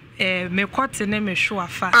twetwe me kote ne me hwo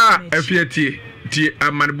afa afia tie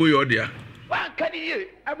amanbo yo dia wan kan ye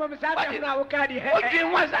amam sa na wo ka di he o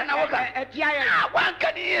din wan sa na wo ka etia ya wan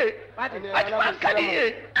kan ye wan kan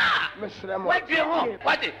ye mesramo wa din ho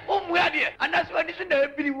wa de o mu ya de anaso ani so na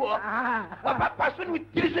ebiri wo wa papa so ni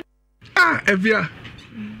tiri afia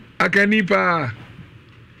akani pa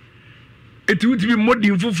etuti bi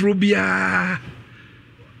modin foforo bia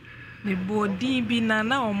me bodi bi na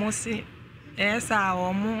omo se esa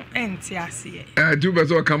omo enti ase tu be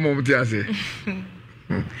so come omo ti ase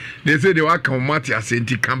they say they want come mati ase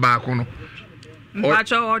enti kan ba ko no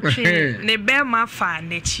mpacho ochi ne be ma fa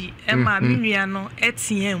nechi e ma minua no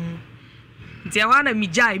etia mu nti e wa na mi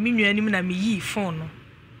jai minua nim na mi yi phone no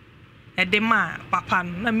e de ma papa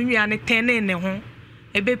no na minua ne tene ne ho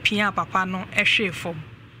e be pia papa no e hwe fom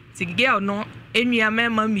ti girl no enua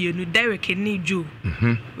mema mienu Derek ni jo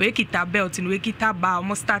we kita belt ni we kita ba o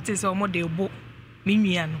mo start is o mo de bo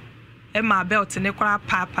minua no e ma belt ne kwara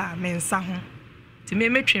papa me nsa ho ti me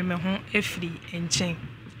metwe me ho efri enchen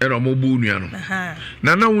era mo bu nua no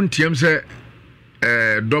na wontiam se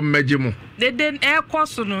dom meje mo de den e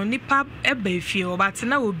koso no nipa e ba efie o but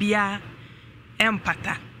na obia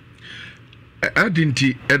empata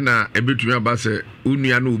adinti na ebetumi aba se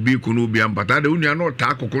unua no obi ko no obi empata de unua no ta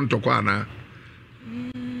akoko ntoko ana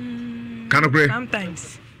kanokre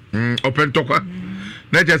sometimes open tokwa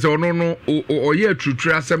na je se ono no oye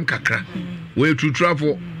atrutura asem kakra we atrutura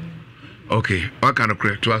fo okay wa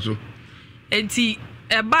kanokre to aso enti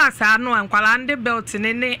e ba sa no ankwala nde belt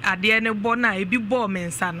ne ade ne bo na ebi bo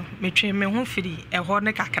mensa no metwe me ho firi e ho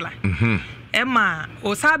ne kakra ema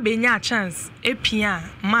o sa benya chance epia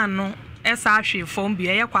man no esa ahwe fom bi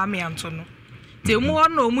ye kwa me anto no te mu ho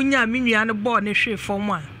no munya menua ne bo ne hwe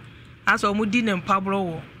fom a aso mu di ne mpabro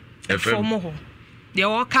wo fom ho de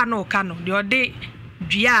o ka no de o de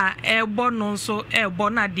dua e bo no so e bo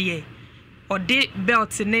na de o de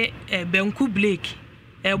belt ne banku blake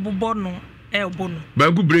e bo no e bo no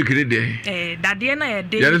banku break ne de dade na ye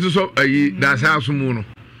de ya le so ayi da sa asumu no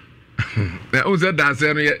na o ze da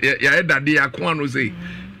se no ya dade akon no sei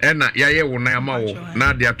ena ya ye wo na ma wo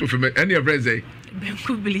na de ato feme ene e friend say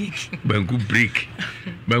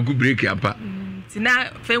banku break apa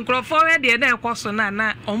tina fe nkrofo we de na ekoso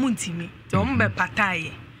na omuntimi te ombe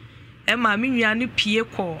pataye e ma menua no pie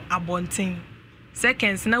ko abonten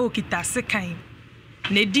seconds na okita sekan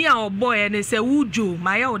ne di a oboy ne se wujo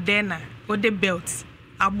maya odena ode belt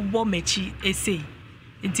abubo mechi ese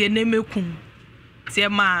nti enemekum se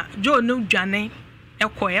ma jo no dwane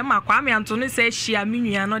ekọ e ma kwa me anto ne se hia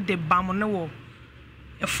menua no de bam ne wo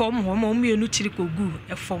efom ho ma mienu chiri kogu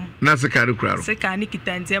efom na sekare kraro sekane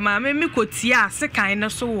kita nti ma me kotia sekan ne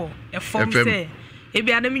so wo efom se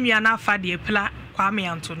ebi ana menua na afa de pla kwa me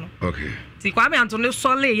anto no okay ti kwa me anto ne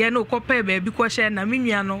sole ye no kopa be bi ko hye na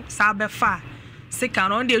menua no sa be fa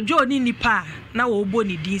sekan on de jo ni nipa na wo bo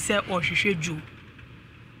ni din se ohwehwe ju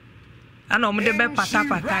ana o de be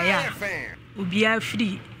pata ya obi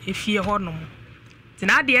afri efie honom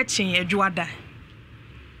tina de echen adwada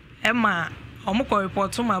ema omukọ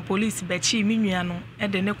report ma police be chi menua no e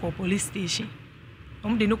de ne ko police station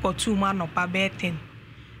de ne ko 2 ma no pa be 10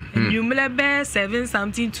 nyumle be 7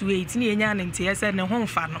 something to 8 ni enya ne ntie se ne ho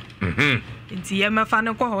mfa no nti ye mefa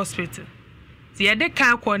ne ko hospital ti ye de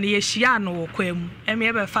ka ko ne ye hia no wo kwa mu eme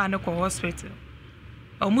ye be fa ne ko hospital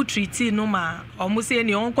omu treat no ma omu se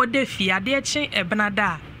ne onko de fi ade echen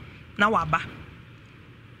ebenada na waba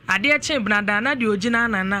ade echen ebenada na de ogina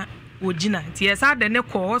na ogina ti ye sa de ne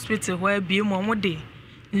ko hospital ho abi mo de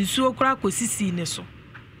nsuo kura ko sisi ne so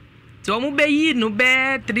ti omu be yi no be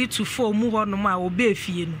 3 to 4 mu ho no ma obe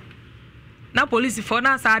fie no na police for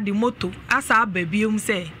na sa de moto asa babiom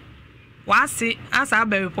se wase asa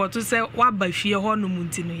ba report se wa ba fie ho no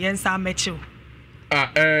munti no yen sa meche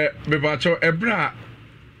be ba cho ebra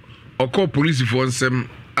oko police for nsem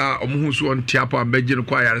omu so on tiapo ambeje no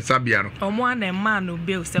kwa yare sabia no omu ana ma no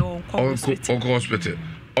be se onko hospital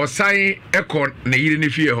osai eko na yire ne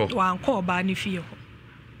fie ho wa anko ba ne fie ho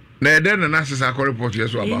na ede na asesa ko report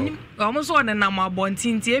yeso aba omu so na na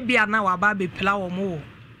mabontinti e bia na wa ba be pla omu wo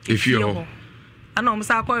efie ho ana omu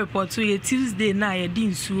sa ko report ye Tuesday na ye di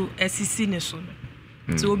nsuo asisi ne so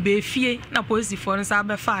no so be fie na police for nsa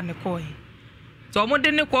be fa ne ko yi so omu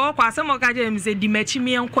de ne ko kwa asem ka je mi se di machi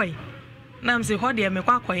mi enko yi na mi se ho de me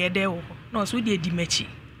kwa koye de wo na so de di machi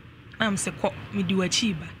na mi se ko mi di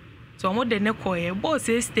wachi ba so mo de ne koye boss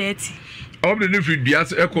 30 of the new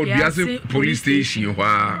Duase police station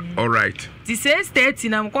all right the 30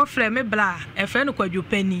 na mo frɛ me bla e frɛ no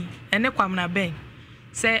kwadwopani ene kwamna ben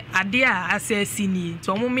se ade a asasi ni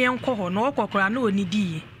to mo me enko ho no okokora na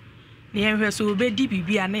onidi ne enhwɛ so obedi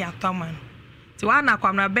bibia na yatoman ti wa na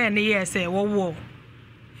kwamna ben ne ye se wo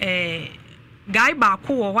guy ba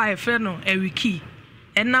ko wo hwa e frɛ no Eriki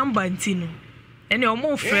e number ntino ene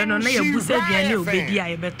omo frɛ no na yabusa aduane obedi a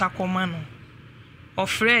yebeta koma no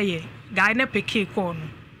ofrɛ ye guy na peke ko no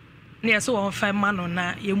na yeso won fa ma no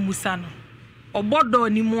na yemusa no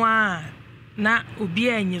obodo ni mu a na obi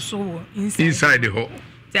anyi so wo inside the hole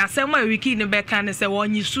ti asema Eriki ne beka ne se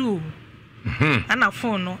wonyi so ana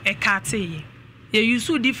phone no e ka te ye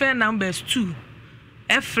use different numbers too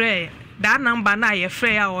efrɛ that number na ye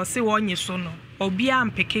frɛ ya o se wonyi so no obi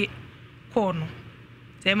am peke ko no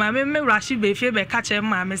te ma me rashi be fie be ka che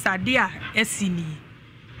ma me sade a esini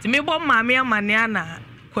ti me bo ma me amane ana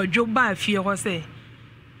kwadwo ba fie ho se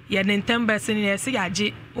ye ne ntembese ne se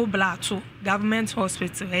yaje oblato government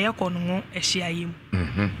hospital e ye kono ehyiayem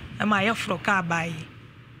ama ye fro ka bai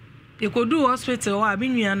e kodu hospital wa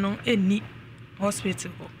binua no eni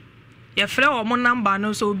hospital ye frɛ o mo number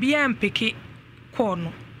no so obi am peke ko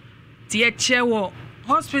no ti ye chewo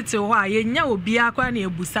hospital wa ye nya obi akwa na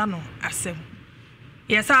ebusa no asem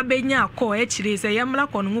yes abenya call echire say yemla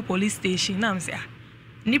konungu police station na mse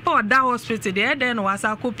nipa oda hospital de no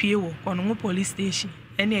wasa kopie wo konungu police station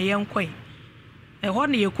ene ye nkoi e ho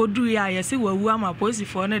na ye kodu ya yesi wawu ama police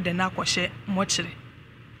fo no de na kwhye mochire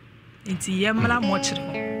nti yemla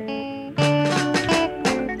mochire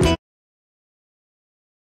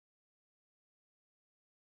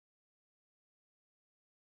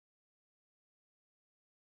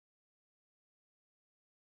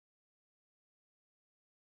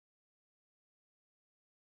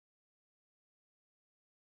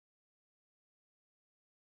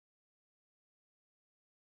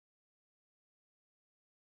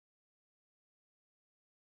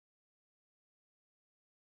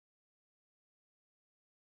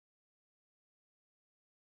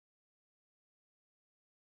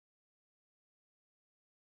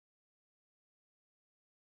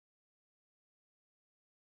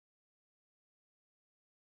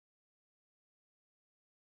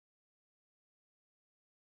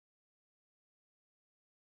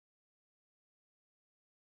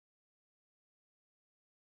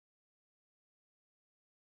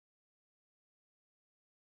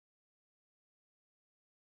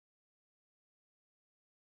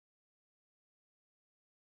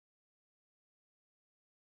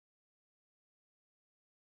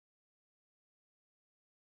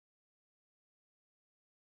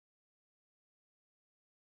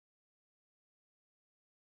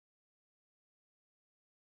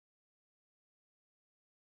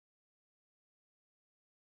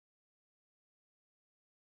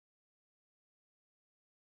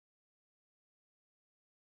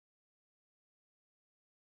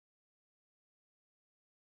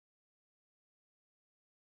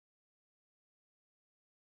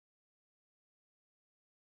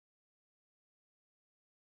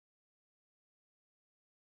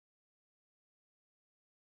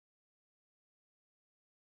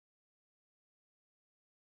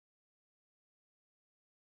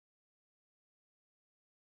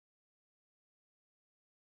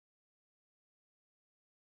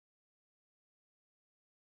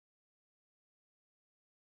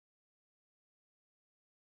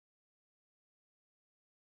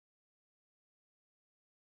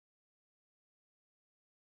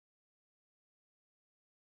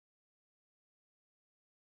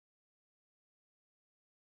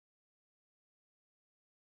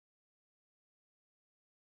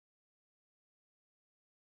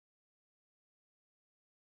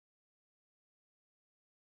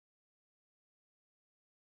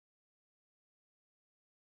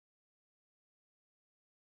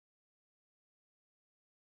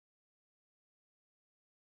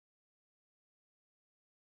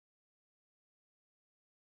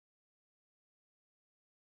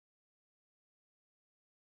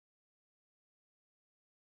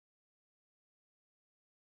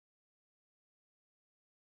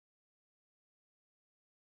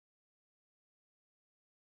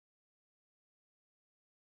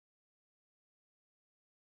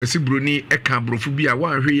esi broni eka brofu bi a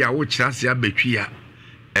wanhwe ya wo kyerase abetwi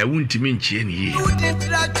a wuntimi nchie ne yi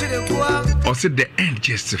o se the end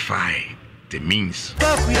justify the means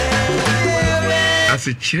as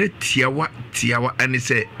a kyerɛ tiawa ane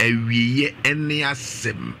sɛ awieye ene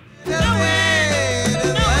asem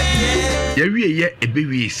ya wieye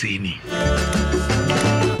ebewie sei ni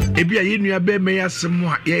ebi a yenua be me yasem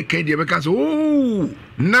a ye kan de be ka so oh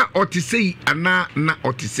na otisei ana na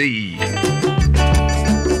otisei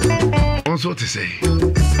onso otisei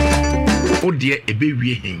o de ebe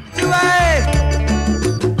wie hin e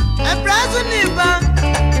prazo ni ba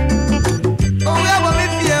o we wo me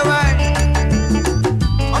fie wa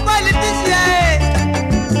o politicia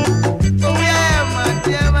o we ma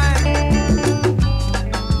tie wa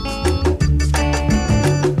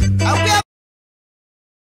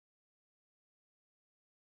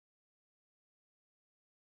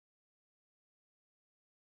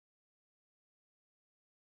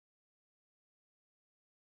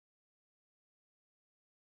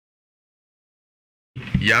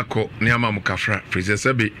yako ne ama mukafra freeze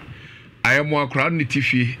sebe ayemo akra ne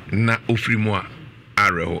tifi na ofrimu a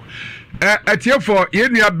areho atiefo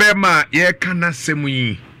yenua bema ye kana semu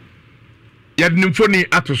yi yadnimfoni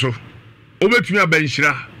atoso obetumi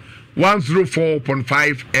abanhira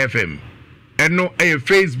 104.5 FM eno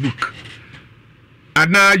Facebook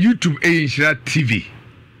ana YouTube enhira TV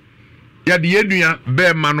yad yenua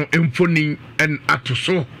bema no emfoni en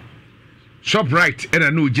atoso ShopRite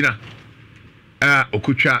ena no gina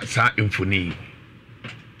okutwa sa emfoni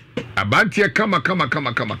abantie kama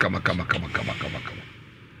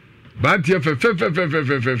bantie fe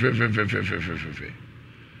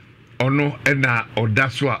ono ena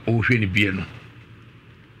odaso a ohwe ni bie no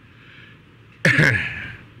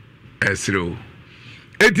esro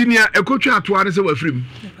etinia ekotwa atoa ne se wafrim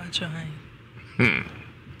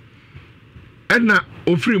ena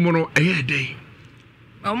ofrim no eye dey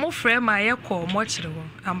omo frɛ ma ye kɔ mo kyere wo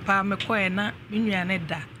ampa me kɔ na menua ne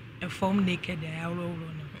da efom naked ya awro no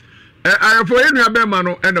ayafo yenua be ma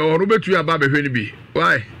no ena oro betu aba behwe ni bi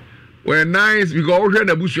why we nice because ohwe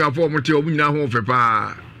na busuafo mo te omunyina ho fe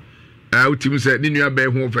pa utim se ni nua be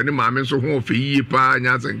ho fe ni maame so ho fe yie pa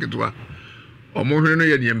nya senketwa omo hwe no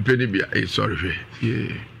ye ne mpe ni bia sorry hwe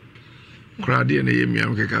ye krade ne ye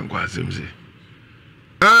miam ke kan kwa asem se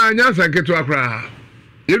nya senketwa kra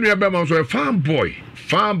yenua be ma so fanboy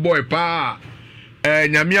pa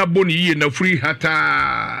nyame aboni yie na free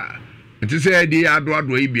hata nti se de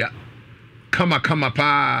ado ibia kama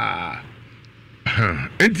pa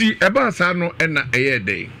enti eba sa no na eye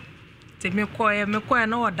dey te me koye na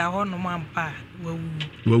oda ho no mampa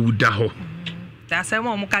wawu da ho ta se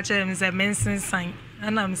mo ka kire me se mensensan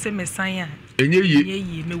ana me se mesan a enye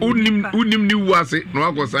yi unim ni wase no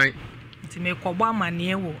akosan nti me kɔbɔ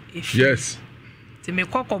amane wo efi yes nti me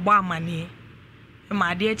kɔbɔ amane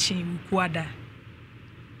ma de achi wukuada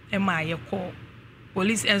ma yekɔ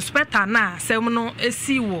police inspector na asem no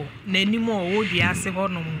esi wo nanim o duase ho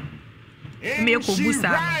no me ko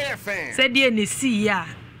busa se de ne si ya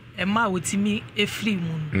ma wotimi efri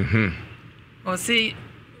mu o se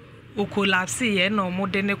o collapse ye no mo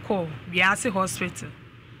de ne kɔ duase hospital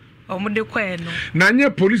o mo de kɔ no na nye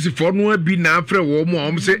police for no abi na afre wo mo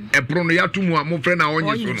o mo se epro no yato mu a mo frɛ na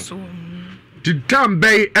onye so no ti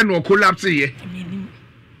tambay e no collapse ye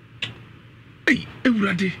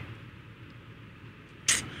Ewurade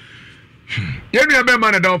Yenua be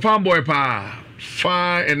man da fanboy pa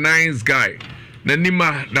fine and nice guy na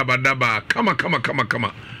nima daba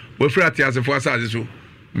kama we free atiasefo asaze so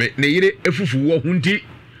me ne yire efufu wo hunti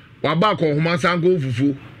wa ba ko homa sango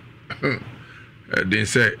fufu den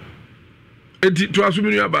say enti to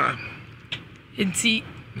asumi nua ba enti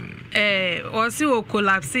o si o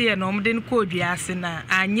collapse ye no mden ko duase na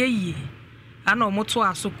anye yi ana omoto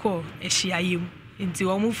asoko ehyiayem nti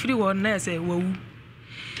omo free won na se wawu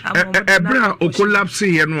ebra o collapse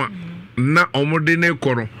ye no na omode ne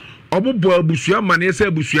koro obobo abusua mane se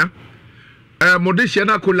abusua mode hye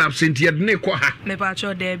na collapse nti ye ne ko ha me pa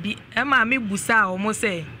cho da bi e ma me busa omo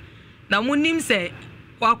se na munim se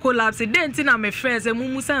wa collapse den ti na me frɛ se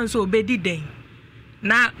mumusa nso obedi den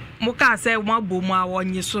na muka se mo abomu a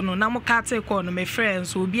wonye so no na muka te ko no me frɛ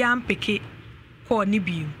nso obi ampeke ko ni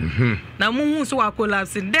bi na muhu so wa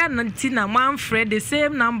collapse den ti na man frɛ the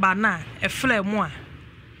same number na e frɛ mo a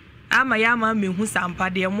ama ya ma mehu sampa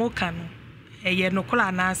de mo ka no eye no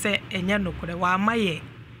kola na se enye no kore wa amaye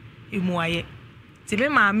emuaye ti me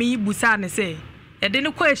ma me busa ne se e de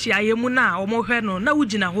ne ko ahia mu na o mo hwe no na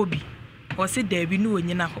wugina ho bi o se da bi no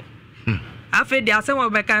onyina ho afa de asem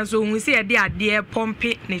obeka so hu se e de ade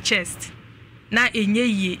pompe ne chest na enye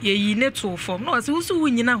yi ne to form no se wusu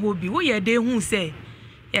wunyina ho bi wo ye de hu se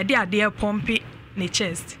e de ade pompe ne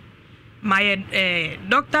chest my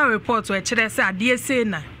doctor report we kire se ade se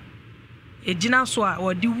na ejina so a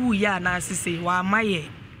wodi wu ya na asese wa maye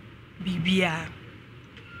bibia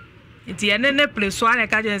enti ene ne pleso ane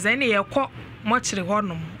ka je ne ye kɔ mo kire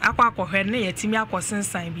honom akwa akɔhwɛ ne yetimi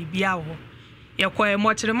akɔsensan bibia wo yɛkɔ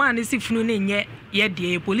mɔkyerema ne si funu ne nyɛ yɛ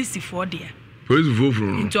deɛ polisifoɔ deɛ polisifoɔ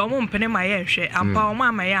funu nti ɔmo mpene ma yɛ nhwɛ ampa ɔmo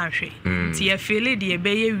ama yɛ ahwɛ nti yɛ fele deɛ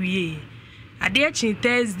bɛyɛ wie adeɛ kyi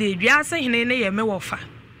Thursday wiase hene ne yɛ me wɔfa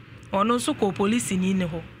ɔno nso kɔ polisi ni ne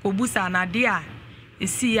ho kɔ busa na adeɛ a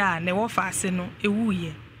esi a ne wɔfa ase no ewu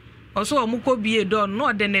yɛ ɔso ɔmo kɔ bie dɔ no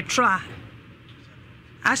ɔde ne tra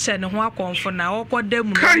ahyɛ ne ho akɔnfo na ɔkɔ da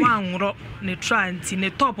mu no anworo ne tra nti ne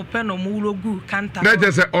top pɛ no mu logu kanta na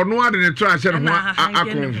je se ɔno ade ne tra ahyɛ ne ho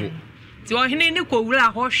akɔnfo ti ɔhene ne kɔ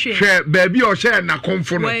wura hɔ hwɛ baabi a ɔhyɛ na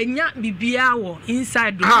kɔnfo no wanya bibia wɔ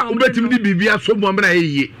inside do obetimi di bibia so mo amena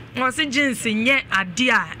yeye ɔse jeans nyɛ ade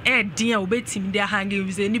a ɛdin a obetimi de ahange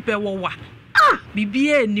bi se nipa wɔwa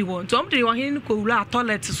bibia ni wɔ nti ɔmde ɔhene ne kɔ wura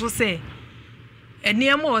toilet so sɛ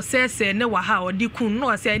eniema osese ne wa ha odi kun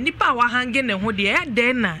no se nipa wa hange ne ho de e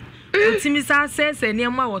den na ntimi sa sese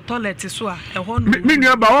eniema wo toilet so a e ho no me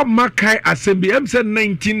nua ba o makai assembly MC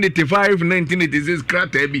 1985 1986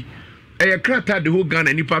 krata bi e krata the whole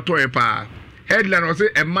Ghana nipa to e pa headline was say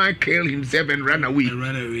a man killed himself and ran away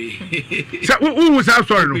so who sa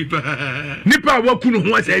story no nipa wa kunu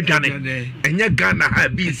ho ase adwane enye Ghana ha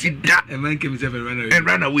bi si da a man killed himself and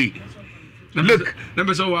ran away. Look,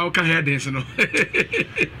 number so wow can hear this no.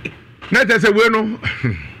 Na te se we no.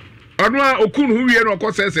 Onu a okunu hu wie no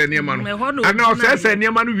okose se niema no. Ana osese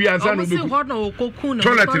niema no wie ansa no beku. Ho no okokunu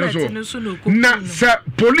toilet no so. Na se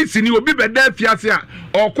police ni obi beda fiase a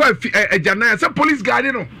okwa agyanan se police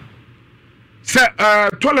guard no. Se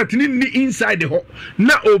toilet ni inside ho.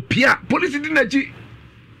 Na opia police di na chi.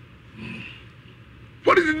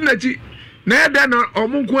 Police di na chi. Na eda na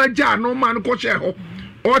omunku agya no man ko hye ho.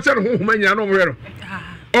 O se no homa nya no mwe no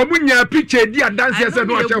omunya picture di adanse se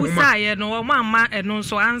no ache homa sa no o mama eno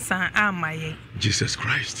so ansa amaye Jesus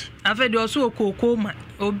Christ afedi oso okokoma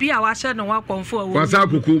obi a wa hye no wa konfo a wo sa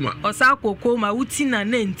kokoma o sa kokoma wuti na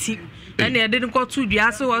nanti ene ede ne ko tu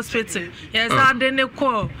duase hospital yes ade ne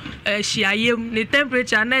ko hyiayem ne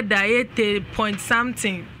temperature na da 80 point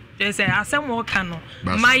something they say asem wo ka no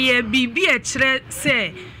maye bibi e kire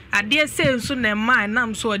se ade se nso na ma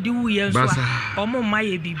nam so ode wuye nso a omo ma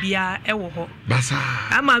ye bibia e wo ho basa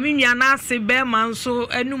ama mi nua na ase be ma nso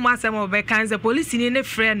anum asem obe kan se police ni ne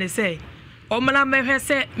frɛ ne se omla mehwe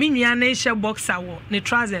se mi nua na hye boxer wo ne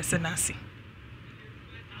trousers na ase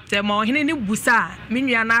te ma ohene ni busa mi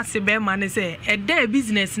nua na ase be ma ne se e da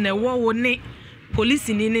business na wo ne police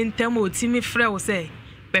ni ne ntem otimi frɛ wo se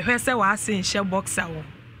behwe se wa ase hye boxer wo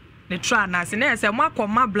ne tra na ase na se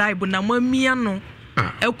makoma bribe na mamia no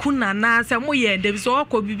ekuna na se mo ye de so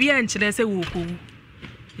okọ bibia nkyere se wo ko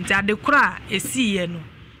nti ade kura esi ye no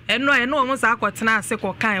eno omo sa akotena ase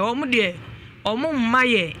ko kan omo de omo mma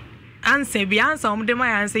ye anse bi ansa omo de ma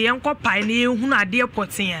ye anse ye nkọ pai na ye hunu ade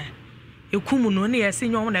poten a ekumu no na ye se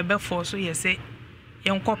nyom na be for so ye se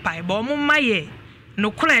ye nkọ pai ba omo mma ye no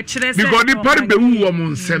kura ekyere se because the party be wu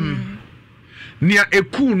omo nsem nia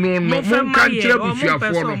eku no mo kan kyere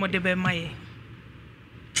bufiafo no omo de be ma ye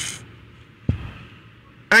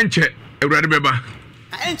Enche Ewurade beba.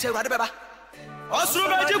 Enche Ewurade beba.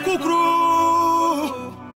 Osuru beji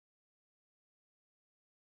kukuru.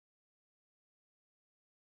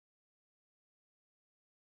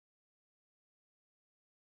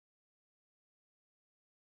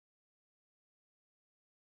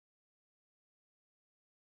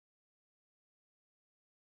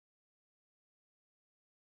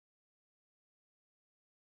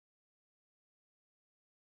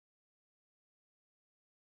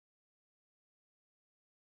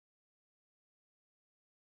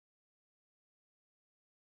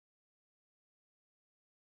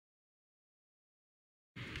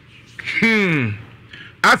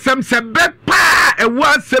 Asem se bepa ewo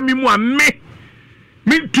asem mu ame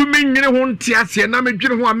mintumi nyine ho ntiase na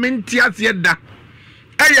medwene ho ame ntiase da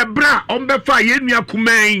eye bra ombefa ye nua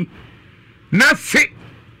kuman na se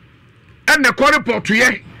ene ko report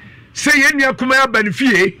ye se ye nua kuman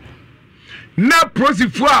abanfie na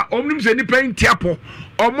prosifu a omnim se ni pen tiapo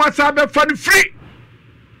omo asa befa ni free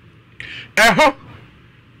eho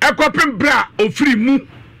ekopem bra ofiri mu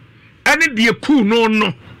ene de ku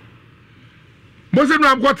no Mose no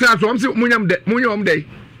amkwata so amse munyam dey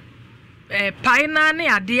pai na ne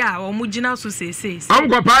ade a omugina so sese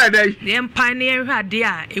amkwa pai dey dem pai na ehwe ade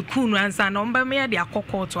a ekunu ansa na omba me de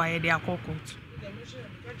akokọ to aye de akokọ to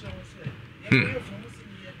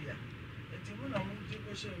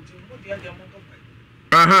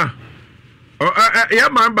aha ya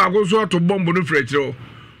man ba go so to bombo no frechiro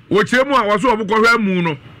wo kire mu a wo so obukọ hwa mu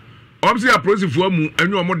no omse aprosifo amu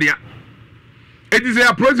anyu omo de It is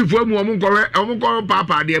a process for mu omo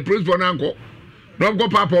papa de process for nanko no go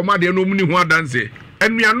papa o ma de no mu ni ho adanse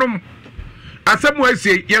anuanom asɛm wa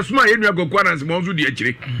sie yɛsoma yɛnua Kwaku Anansi ma nso de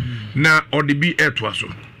akyire na ɔde bi ɛtoa so.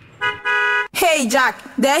 Hey Jack,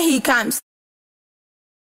 there he comes.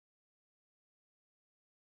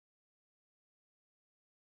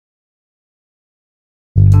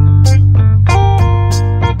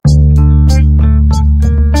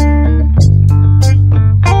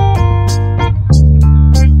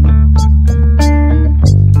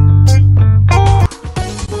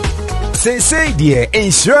 Say dear,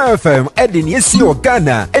 Insure FM, Edin Yesi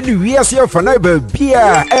Ghana, and we are here for neighbor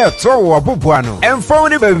Bia, Tower Bubuano, and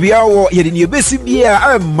phone baby hour, Yedin Yabesi Bia,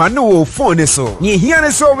 and Manu phone so. Ye hear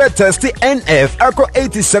us over test NF, Echo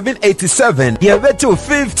 8787, Yabeto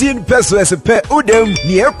 15 pesos per Udem,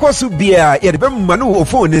 near Kosu Bia, Yedbem Manu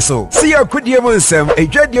phone so. See a good Yamonsem, a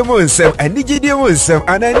dread Yamonsem, and Niji Yamonsem,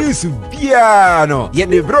 and I knew Biano,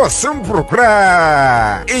 Yenebro Sumpro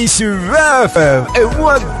Cra. Insure FM, and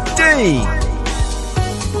what day?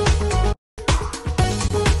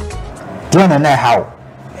 Diana na how?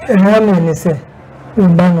 Rami say,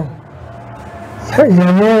 Ubano.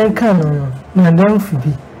 Yale kano na don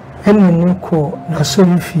fibi. Emi ni ko na so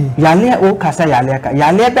fi. Yale o kasa yale ka.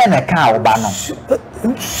 Yale be na ka Ubano.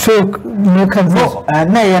 So no kan no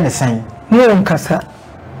na ye ne san. No kasa.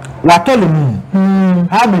 Watolu mu.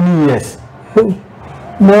 How many years?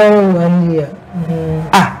 More 1 year.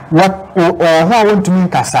 Ah, what who want to mean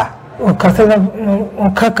kasa? O kasa na o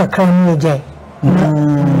kaka kan ni je.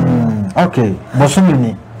 Okay,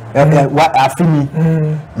 Bosumini, what Afini?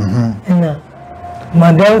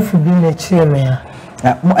 Madame Fibi na cheme ya.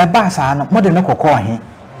 A basa more than a cocoa he.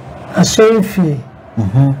 A sofi.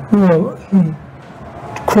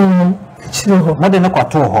 Kun chiro more than a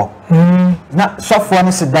cotoho. Not soft one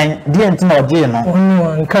is a dang, dear to know, dear. Only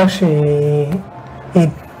one cash it.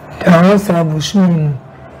 I was a bushman.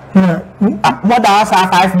 More than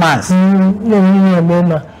 5 months.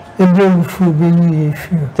 No, Ebu fu beni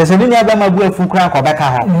efi. Tese ni aba mabu fu kran ko beka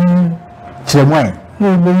ho. Chemwen.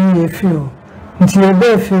 No beni efi o. Nti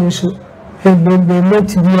ebe efi so ebebe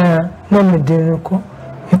meti bia na mede ko.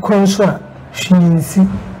 Ikonso a hwinsi.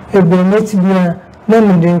 Ebe meti bia na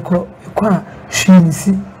mede ko. Ikwa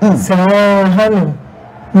hwinsi. Sa hanu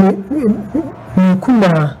ni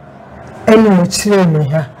kuma eni mo kire me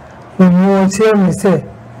ha. Mo kire me se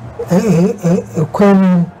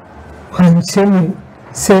kwani wanchemi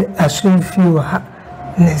se asunfi wa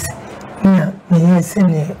nes na yese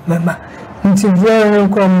ne mama nti vere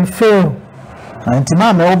ko mi fail nti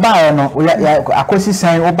mama o ba no akosi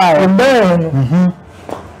san o ba no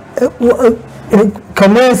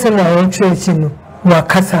kamese na o chechi no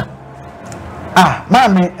wakasa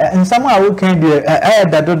mama nsama a wo kan de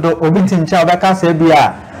dadodo obi tincha obakasa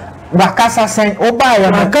bia wakasa san o ba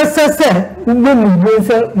ya wakasa se ugbe mi bo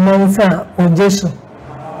se mansa ojesu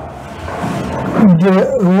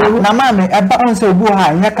na mama eba onse obu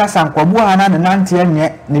ha nya kasa nkwabu ha na nante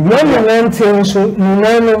enye ne bi nante nso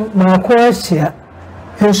nunano ma ko ahia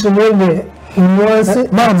nso ne nuance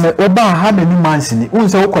mama oba ha many months ni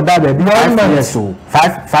unse ukoda ba bi 5 years so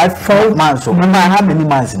 5 months so mama ha many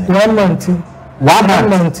months ni 1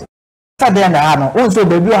 month Saturday na ha no unse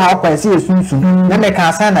obabi ha kwa ese esunsun na me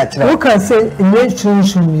ka san na kire o ka se nye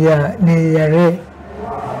sunsun ya ne yare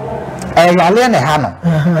yale ne ha no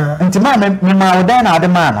nti ma me ma odan na ade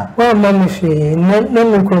ma no o ma me fe na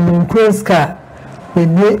me ko me kreska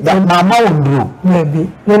be ma ma wondro be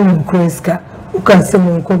na me kreska o ka se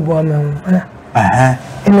me ko bo ma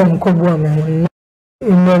ina me ko bo ma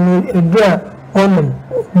ina me ebia onum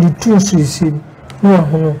di tunsusi no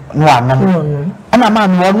ho no anam ana ma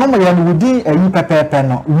me ono mo ya no wudi ayi pepepe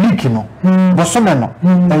no week no bo so me no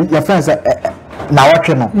ya friends na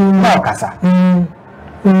watwe no na okasa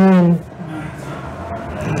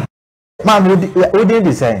Mom, what did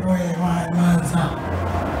you say?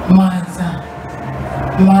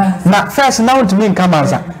 Now, first, now to me, come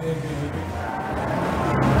answer.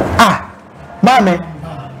 Mammy,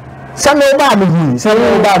 some bad me, some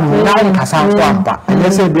bad me, now Cassan Wampa, and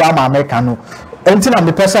they say, be a Americano. Until I'm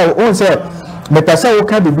the person who said, the person who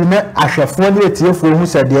can be met, I shall follow it to you for who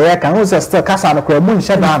said, the air can also still Cassan moon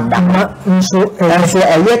shut down. So,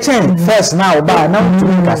 a year change, first now, by now to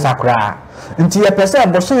me, Casacra. Nti ye pese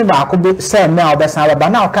boso ba akobe se na obesa ba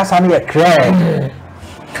na okasa na ye kre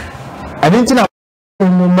ani nti na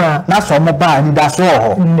muma na so mo ba ni da so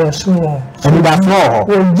ho ni da so ho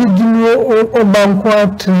o gigini o banko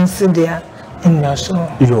atrinse dia ni so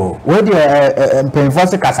yo we de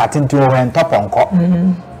penfose kasa tinti o hen toponko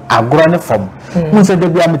agro ne fom mu se de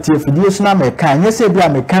bia metie fidie so na me kan ye se bia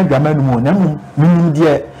me kan dwama no mu na mu minim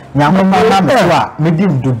de nyamma na me so a me di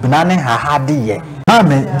dubna ne ha de ye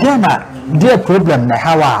amen dia na dear problem na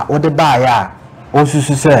hawa o de ba ya o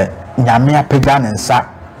susu se nyame apega ne nsa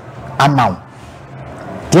ama wo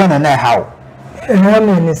deɛ na how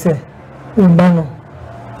me say ubano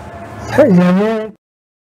nyame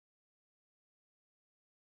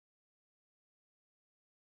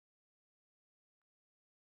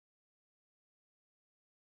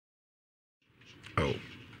oh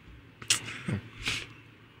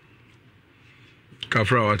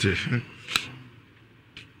Kafra wate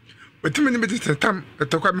wetimi ni beti tam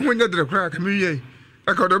etokwa me honya dre kura ka me wie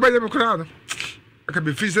aka do baye me kura no aka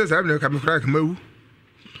be fi se sa me ka me kura ka mawu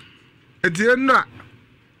etie no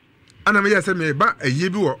ana me yase me ba aye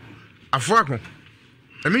bi wo afo akon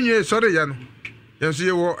amenye sori ya no yenso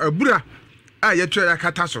ye wo abura a ye twa ya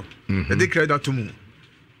kata so e de kredo to mu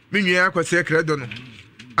me nwe akwase kredo no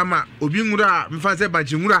ama obi nwura me fa se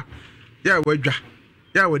banchi nwura ya wadwa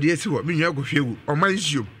ya wode esi wo me nwe agofiewu o man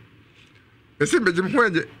nsiom ese bejim ho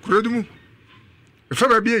anye kurodumu efa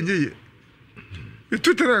ba bi enye ye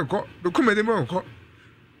itutere nko be kumede mo nko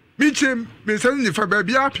mi chem me san ni fa ba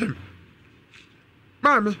bi apem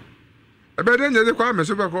mami ebe de nye de kwa me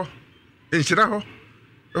so beko enhira ho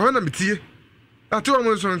ho na mitie ate wo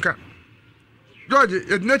mo so nka George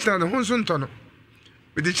edina chira ne ho nso nto no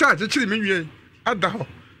we di charge chiri me wie ada ho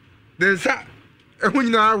de sa ehun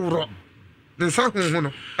nyina awro de sa ho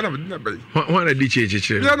no ana me na bai ho na di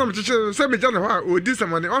chechechire ya na me chechire se me jana ho a odi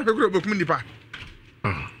samane o hwe kuro bokum nipa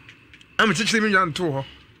am chechire me nyan nto ho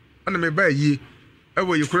ana me ba yi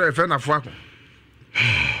ewo yi kuro efe na fo akon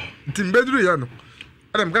timbeduru ya no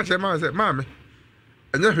ana me ka che ma se ma me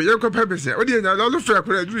anya hwe ye ko pebese odi enya lo fre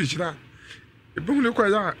kuro aduru hira ebu ne kwa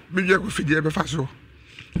ya me wie ko fidie be fa so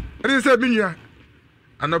ade se me nua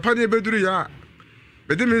anopa ne beduru ya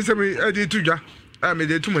be de me se me adi tudwa a me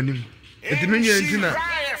de tumanim edi me nua ntina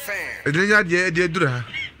edi nya de duru ha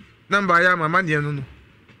namba ya mama ne no no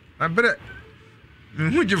abre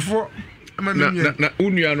nhujifo ama me nua na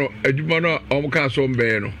unua no adwuma no omka so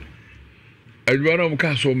mbe no adwuma no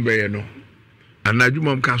omka so mbe no ana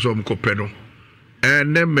adwuma omka so omkope no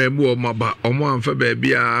ne memu o maba omo anfa ba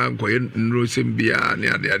bia nkoye nrosem bia ne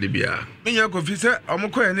ade bia menya ko fi se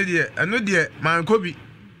omkoye ne de eno de mankobi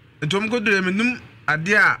ntom ko dure menum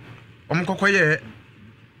ade a omkokoye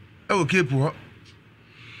e o kepu ho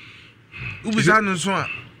ubisa no so a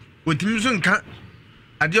otimi so nka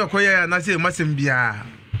ade okoye na se masem bia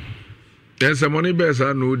yensa moni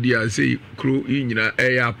besa no di ase kro yinyina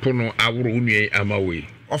e ya pono aworo unue amawe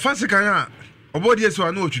ofase kan a obodi ese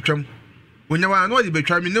wa na otwitwam onyawa na odi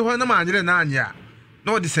betwa mi ne ho na maanyere na anya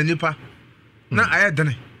na odi sanipa na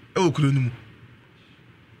ayedene e okuro numu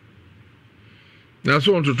na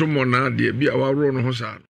so ontoto mo na de bia waworo no ho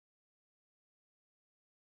sa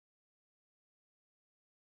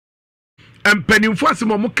empanimfo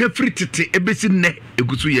asemo mo ka fritete ebesi ne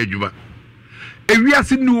egusu ye adwuma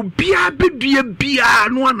ewiase ne obia bedua bia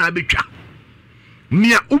no ana betwa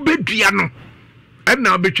nia ubedua no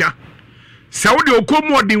na betwa Saudi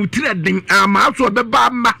okomo de utire den ama so beba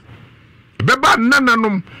ma beba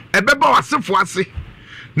nananom ebeba wasefo ase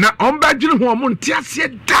na omba gire ho mo ntiase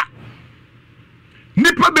da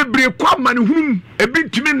nipa bebre kwa mane hunum ebi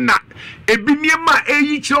ntimi na ebi niema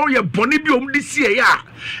eyi kiro ye bone bi om de sie ya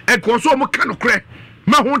e ko so mo ka no kre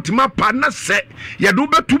ma ho ntima pa na se ye do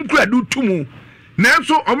betum kura do tumu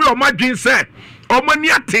nanso omo yo madwen se omo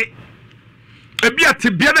ni ate ebi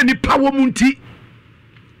ate bia na nipa wo mu nti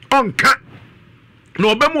onka no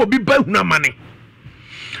obemu obi ba huna mane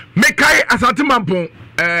mekai asante mampon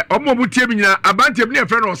omo butie bi nyina abante bi ne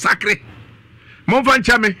frɛ no sakre momfa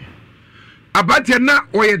ncha me abante na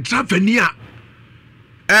oye drafani a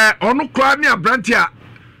ono kra ne abrante a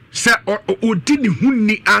se odi ne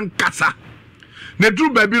hunni ankasa na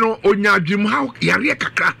duru ba bi no onya adwim ha yare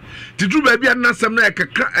kakra ti duru ba bi anasem na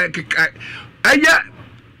kakra aya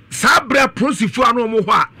sabra prosifo anu omo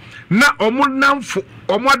ho a na omo namfo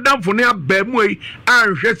omo adamfo ne abamu yi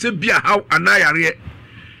anhwe se bia haw anayare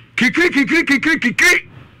kikri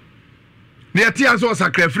ne ati aso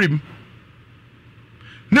sakrafrim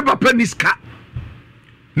ne papa niska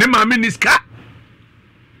ne mama niska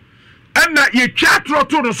ana ye twatro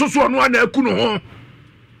to no soso no ana aku no ho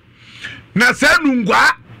na sanu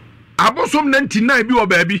ngwa abosom 99 bi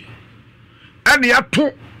obabi ana ya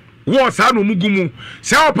to wo sa no mugumu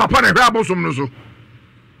se o papa na hwe abosom no so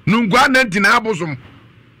nungwa 99 abosom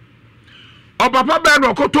o papa be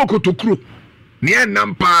no kotokuro ne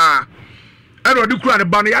enampa ana odi kura ne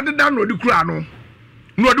ba no ya de dan no odi kura no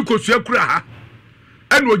no odi kosua kura ha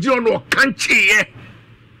ana oji no kanchie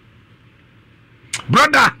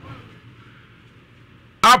brother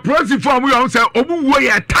a prosi form you say obu wo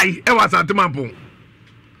ye tai e wasante mampo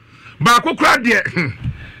ba kokura de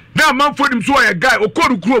na man for him so a guy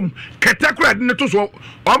okoru krom ketakura de ne to so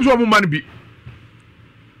omso mo man bi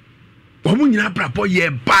omo nyina brapo ye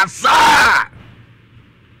basa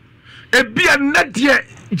ebia nadie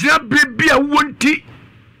gina bebia wonti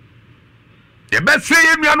ye be say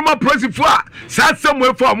ye nuanu ma prosifo a sa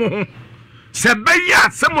samwe fo mo ho se be ya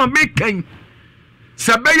samo mekan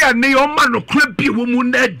se be ya ne o ma no kra bi wo mu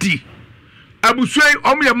nadi abusui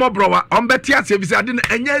om ye mobrowa om beti ase bi se ade na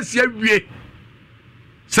enya asia wie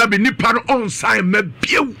sabe nipa no on sign ma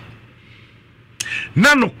biu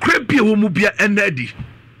na no kra bi wo mu bia enadi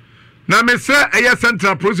na me se eye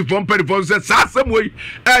central prosifo mpedifo se sa samwe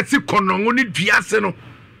e si konongo ni duase no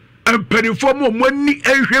mpedifo mo ani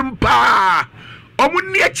ehwem pa omu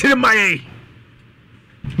ni akire maye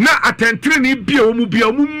na atentre ni bia wo mu bia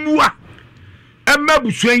wo mu mua emma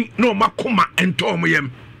busuen na o makoma ento o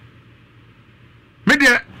yem me de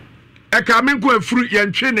e ka me nko afuru ye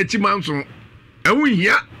ntwe na chimanso ewu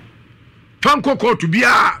hia fanko kotu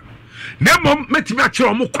bia na mom metimi akire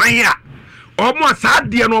o mu kwan a o mu asa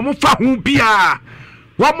de no o mu fa hu bia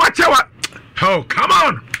wo mu achewa oh come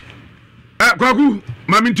on kwaku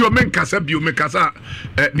mami nti o menkasa bio mekasa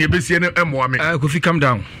ne ebesie ne emoa me Kofi calm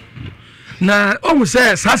down na o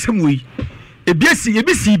say sasem wi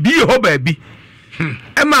ebisi bi ho ba bi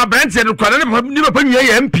ma brandse no kwala ne papa nwie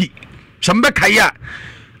ya MP chambe kaya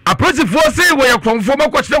aprosifo say we yakromfo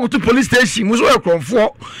makwachina ko to police station muso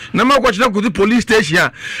yakromfo na makwachina ko to police station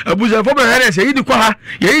abuja fo be here say yidi kwa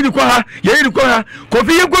ha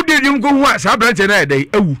Kofi yegodedi nko hu sa brandse na edai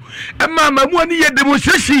awu ma mamu ani ye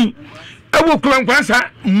demonstration ewo klankwansa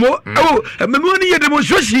mo ewo mamu ani ye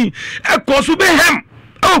demonstration e ko so be hem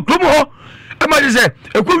ewo krom ho ma je say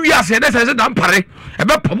e ko wi ase na say dan pare e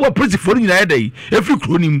be pabo aprosifo nyina ye dai e free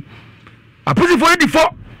kronim aprosifo di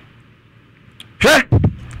fo hwe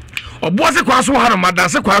obo se kwa so ha no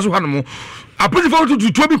madase kwa so ha no mo aprosifo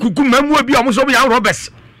tutu bi kuku mamu bi o so be yan robbers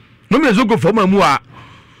no me zo go for mamu a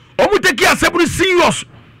o mu take asebru serious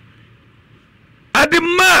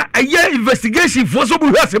adema aye investigation for so bu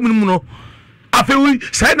asebru mu no afewi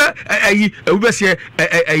say na ayi we say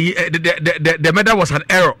the matter was an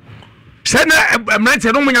error say na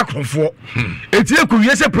emrante no munya krofo etie ku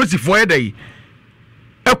wiese prosifo e dai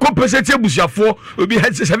e compensate busiafo obi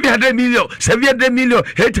 700 million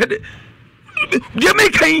hated dia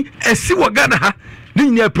mekan esi wo Ghana ha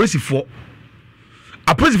ni nya prosifo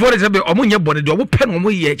a prosifo de be omunye bone de omo pe no omo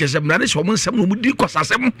ye kese mrane so omo nsem no omo di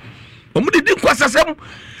kwasasem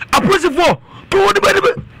a prosifo to de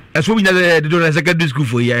be eso bi nya de do na secondary school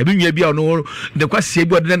for ya bi nya bia no de kwase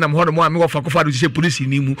bi de nam ho no mo ame wo fa kofa do se police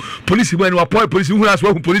ni mu police mu ni wa police hu na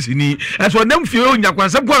so police ni eso nam fie o nya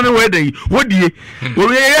kwansem kwa no we dey wodie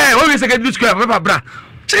o secondary school papa bra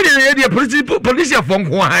say de police for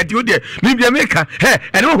nko ha ti o de mi bia meka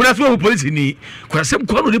ene hu na so police ni kwansem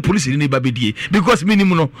kwa no de police ni ba bedie because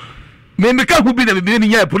minimum no me meka hu bi na be ni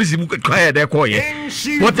nya police bu kwa ya de ko ye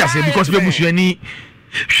what I say because be musuani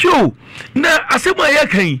show na asemu aye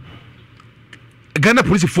kan Ghana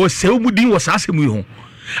police force se umudin was asemu ho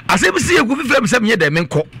asemu se ye go fifre se me de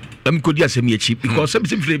menko amko di asemu achi because se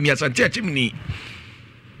fifre me asante achi ni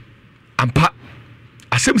ampa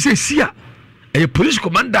asemu se sia a police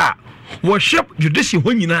commander worship judicial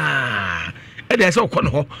ho nyina e dey say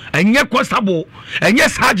okon ho anya constable anya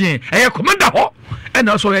sergeant anya commander ho and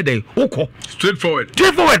also e dey ukọ straightforward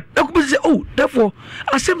e ko say oh therefore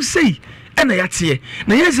asemu say na yatie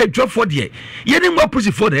na yese dwofo de ye ne mo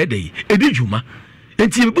police for na dey edi djuma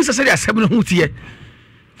enti bi busa se de asem no hu tie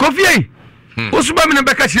Kofi ei osuba me na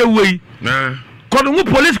beka kire wei kodo mu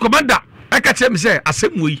police commander aka kire me say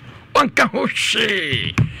asem wei onka ho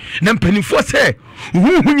hwe na mpanifo se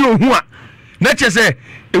hu nya ohu a na che se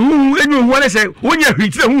hu enyo ohu na se wonya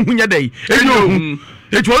hwitire hu nya dai enyo ohu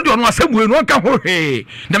etu ondo no asem wei no onka ho hwe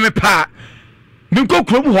na me pa mi ko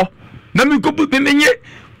krom ho na mi ko menye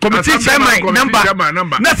committee chairman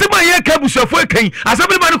number na se ma ye ka busafo kan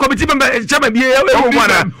assembly man committee member chairman bi e wo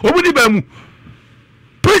wana obudi ba mu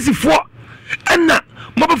principal ana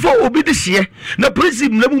mo befo obi de hye na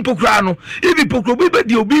principal na mu pokra no ibi pokro bi be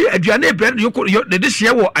di obi aduane e brand de hye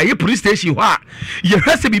wo aye police station ho a ye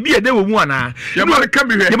hwese bibi e de wo mu ana ye ma ka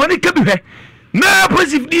bi hwe na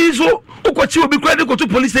principal di so ukochi obi kra de ko to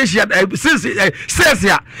police station says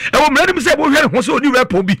ya e wo mra dem say bo hwe ho so oni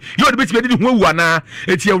rap bi ye odi beti be di ho wu ana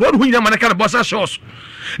eti e wo ho nyina mana ka bossa shows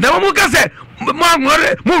na mo ka say mo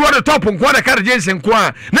ro de top nko da ka jensen nko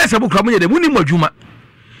a na se bo kra mo ye de mu ni madwuma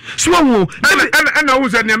so wo ana wo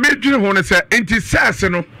se ne medwene ho ne se enti says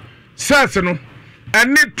no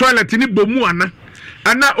ani toilet ni bomu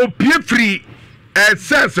ana opie free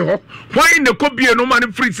says ho why ne ko bie no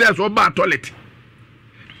man free says o ba toilet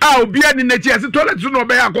obi ani na chi ase toilet so no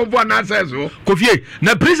be akonfo na access o kofie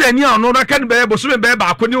na prison ni ono na kan be boso be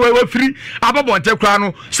ba ko ni we free ababo nte kra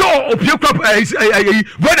no so opie kra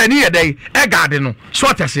voda ni yedai e gade no so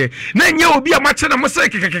atase na nye obi a mache na mo se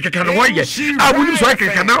kekekeka no ye awuni so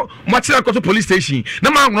kekeka na mache na ko to police station na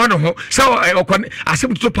ma ngro no ho so okon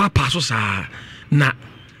asem to papa so sa na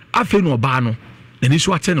afi no ba no ni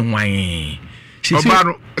so ate no wan oba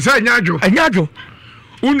no se anyajo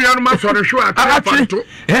Union ma sore hwe afanto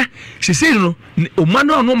sisi no o ma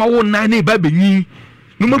no ma wo na na ba benyi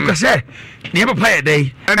no ma kwase ne papa ye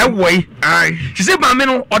dai woi ai sisi ma me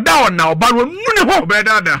no oda ona oba no nu ne ho be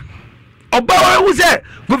dada oba wo se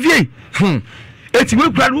go vie eti we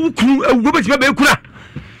kura no kuru ewu be ti be kura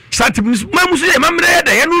sati ma musu ye ma mre ye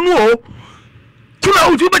da ye nu o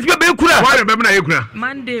kuna uju be ti be kura wa be na ye kura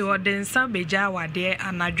Monday o den san beja wade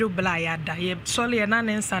anajo bla ya da ye sole ye na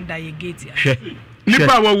ne nsan da ye gate ya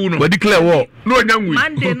nipa wa wu no we declare war no nyanwu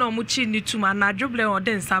Monday no mu chi ni tuma anajo bla o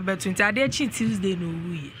den san be 20 ade chi Tuesday no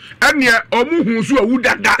wu ye ene omu hu so awu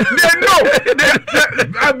dada they know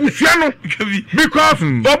abusua no because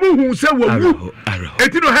omu hu se wawu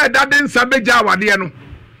etino he dada nsa beja wade no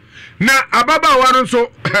na ababa wa no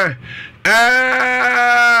so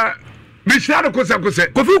bisharo kosa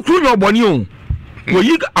kofi kru no boni o wo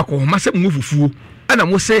yi akohoma se mu fufuo ana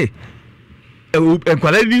mo se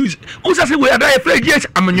enkwala news usa se we ada e fragile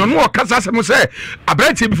amenyono o kasa se mo se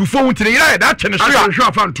abrante bi fufuo wuntire ira da chene so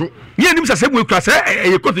afanto ni enim sa se mu ekura se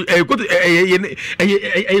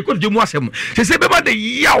eyikoto jemu asem se beba de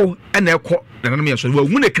yawo ana ekọ na no me so wa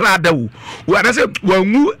hu ne kra da wo wa da se wa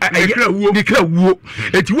hu ne kra wuo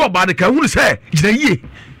eti wo ba de ka hu se gina yie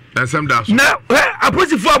na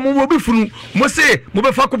aposi fo mo bi funu mo se mo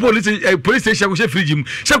be fa ko police station ko she frigim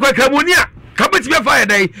se kwa kramonia ka beti be fa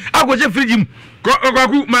yedai ago she frigim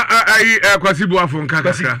kwaku ma kwasi bo afon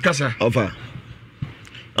kasa ofa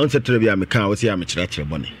on se trebi am kan wo se am kire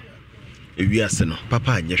bone ewi ase no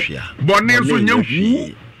papa anya hwea bone so nya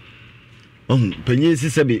hu penye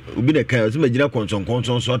sisabe obi na kai o se magina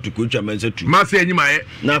konson so atukotwa mensa tu ma se anyima ye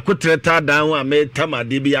na kotreta dan wa me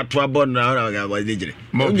tamade bi ato abon na wa degire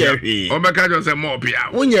onya hwe o be ka jo se mo pia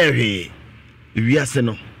onya hwe ewi ase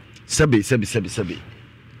no sabe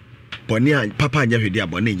bone papa anya hwe dia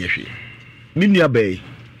bone nya hwe mi nua be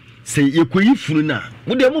se yekoyi funu na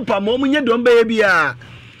wo de mu pa mo mu nye de on be bia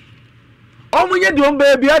omunye de on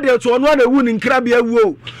be bia de so no na wu ni nkra bia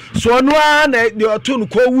wu so no na de oto no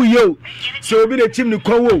ko wu yo so obi de chim ni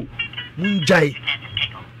ko wo munjai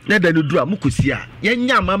na da no dura mukosi a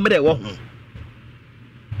yenya amamre wo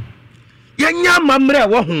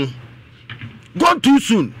ho gone too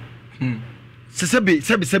soon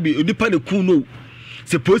sebi onipa de ku no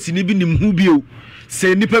se posi ni bi nim hu bi o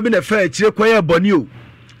se nipa bi na fa akire koye boni o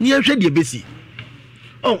ni ehwe de besi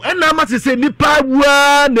ena ma se nipa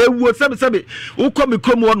wa na ewu sebi ukomi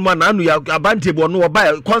krom one man anu ya abante bo no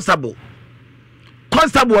oba constable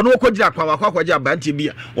no ko gira kwa gira abante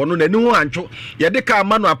bia ono na ni ho ancho ye de ka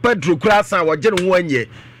ama no apedro kura san wo gire ho anye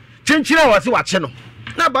chinchira wa se wa che no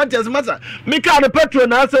na abante as masa mi ka na petro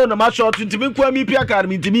na ase na ma short ntimi kwa mi pia ka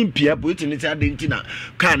mi ntimi mpia bo itini se ade ntina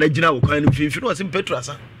ka na gina wo kwan no fifi no se petro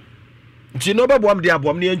asa nti no babo am de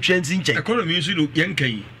abom ne ntwensi nchen economy nso no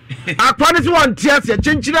yenkan akwani so one tiers ya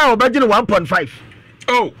chinchira wo bagine 1.5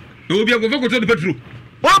 oh no obi ago to the petrol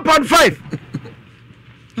 1.5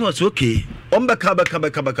 no it's okay omba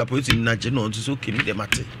kaba police na je no it's okay me dem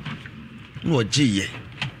ate no ojiye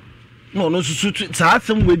no susu sa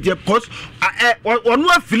asem we je because onu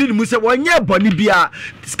afili mu se wonye boni bia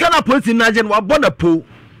scanner police na je no abona po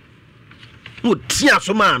no tia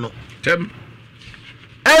so ma no tem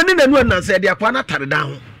eni na nu na se de akwa na tare dan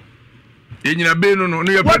ho yenyina be no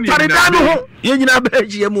ye pa ni tare dan ho yenyina be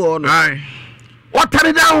ji mu ho no ai o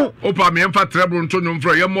tare dan ho opa me emfa treble nto nyom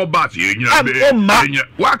fro ye mo bat yenyina be yenya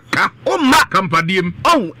waka ma kampadiem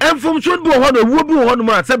enfom so bi ho no wo bi ho no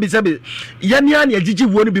ma sabi ye ne an agigi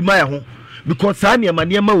wo no bi ma ya ho because sa ne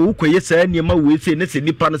ma wo koye sa ne ma wo ese ne se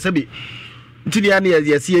nipa no sabi ntini an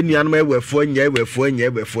ye se enua no ewefo nya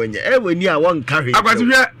ewe ni a won ka hwe akwati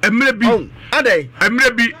hwe emre bi adai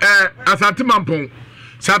emre bi asatemampon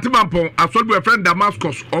asol bi friend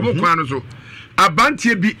Damascus omo kwan no so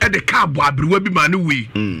abantie bi e de ka abo abrewa bi ma ne wi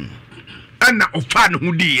na ofa ne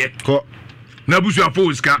ho die ko na busuafo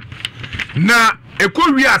uska na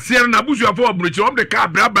ekowi ase na busuafo obrochi om de ka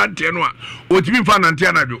abra abantie no a otimi mfa nante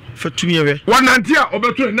anadwo fatumi ewe wanante a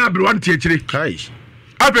obeto na abrewa ntie kire kai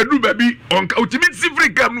afedu baby onka otimi sifri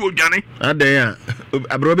kam no odwane adan a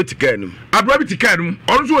abrewa bitika anum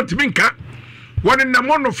onso otimi nka woni na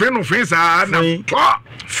mono fe no fe sa na to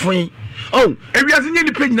fun oh ewiase nye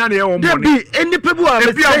nipa nyina na ye wo mo ne bi nipa bi wa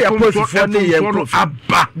me say ya posifo ne ye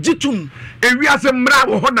aba jitum ewiase mra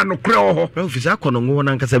wo ho na no kre wo ho na ofisa kono ngo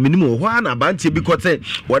na nkasa minim wo ha na bantie bi kote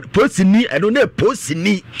posini eno na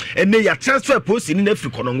posini ene ya transfer posini na afri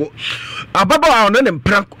kono ngo ababa wa no ne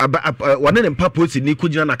mpra wane ne mpa posini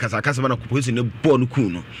kugina na kasa kasa na posini bo no ku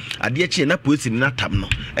no ade chi na posini na tam no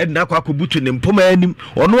e na kwa akobutu ne mpoma anim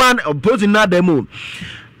ono posini na da mu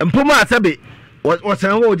mpoma asabe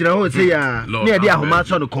wasan wo gina ho se ya ne ade ahoma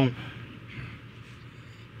so no kon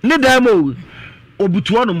ne da mu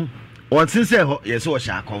obutu ono mu on since ho yes wo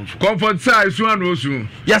sha comfort size one osu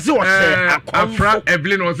yes wo sha Afra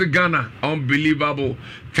Evelyn was Ghana unbelievable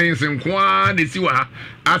things in kwan de siwa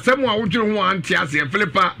asem wa wodwere ho anti ase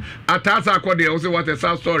Philippa atasa akode o say what a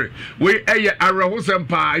sad story we eye arehosem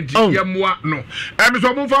pa yemwa no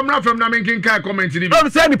so mo famra fam na menkin kai comment ni bi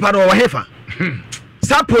say ni pa no wo hefa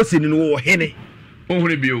suppose ni wo hene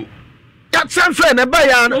ohun bio ya transfer na ba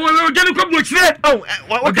ya no o gele ko blochire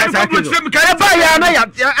o ka sa ko ba ya na ya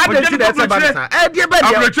adenti da sa ba sa die ba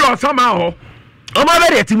dia abrochi o sama ho o ma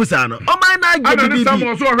be de timu sa no o ma na ge bi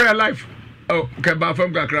some so here life oh ke ba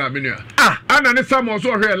fam kakra menua ana ne some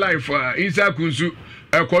so here life isa kunsu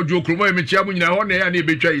ekwadwo kromo emichia mu nyina ho na ya na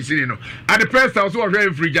ebetwa isiri no at the press house so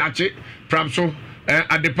here free jache from so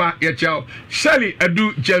adepa ya chao Shelly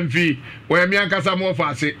Edu Jemvi we mi ankasa mo fa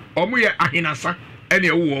ase omo ye ahinasa ene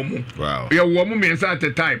ewo mo ye wo mo me at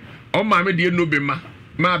the time o ma me de no be ma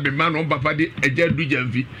be ma no papa de eja Edu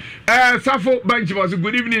Jemvi safo banchi was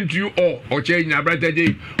good evening to you all o che nya brother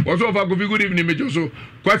je was over go good evening me so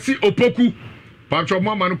kwasi opoku patro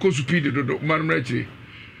mo ma no ko speed dodo man mrechi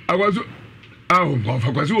agwazo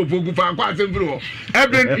kwasi opoku fa kwa semfro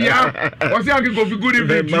Evelyn ya was ya go good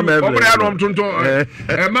evening obre ya no mtonton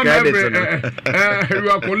mama Evelyn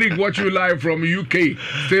your colleague watch you live from UK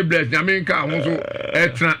stay blessed nyamenka ho so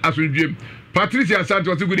etra asundwem Patricia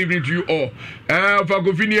Santos good evening to you all for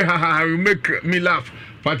go fini you make me laugh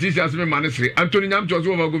Patricia Asme Manesri Anthony Nyamto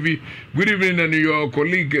over go good evening and your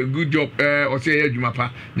colleague good job or say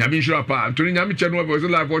Jumapa Nyamin Shurapa Anthony Nyamichano was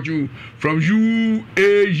live watch you from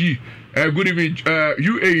UAE good evening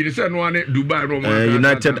UAE the same one Dubai Roma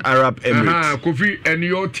United Arab Emirates Kofi and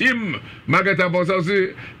your team Magata Bosa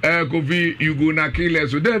say Kofi you go na kill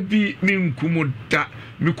so there be min kumuda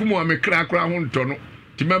mikumu amekra kra ho ntono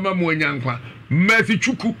timama mu anyankwa Mercy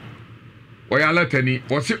Chuku oyala tani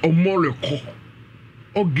wose omoleko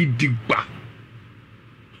ogidigba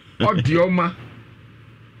odioma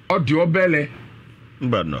odiobele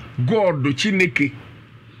mbano God Chineke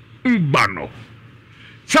mbano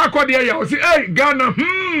sakode ya o say hey Ghana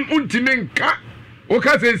untimenka o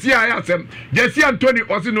ka say si ayasem Jesse Anthony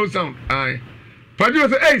o say no sound ai Padio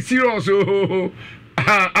say hey serious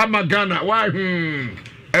ama Ghana why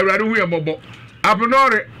everybody hu emobo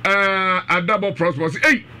abnore adabo prosper say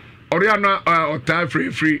hey oriana otai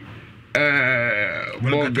free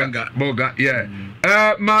boga yeah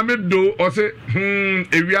Mamedo o say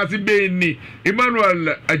ewiase be ni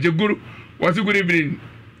Emmanuel Ajeguru was good evening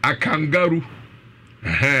akangaru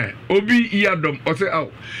obi iyadom o say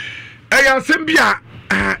aw eya sembia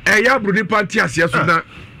eya brudi party asiaso na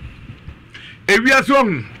ewiase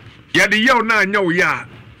ohun ya de yew na anya wo ya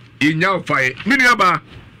enya ofae mini aba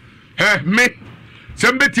me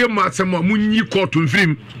sembetie ma asema munyi court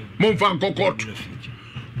mfirim momfa nko court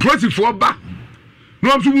process for ba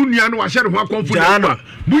no am so munua no wa hye ho akonfo na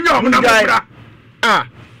munya ho na momra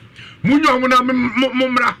munya ho na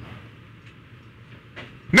momra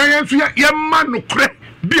na yensu ya ma no kre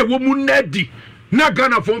bia wo mu nadi na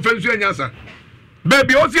Ghana fo mfansu anyasa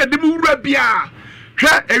baby o se edim wura bia hwe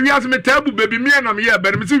ewiase metabu baby me na me ya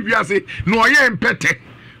bere me se wiase no oye mpete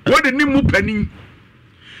wo de ni mu panin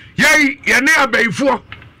ye ne abaifo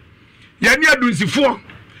ye ne adunsifo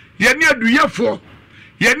ye ne aduyefo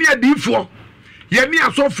ye ne adifo ye ne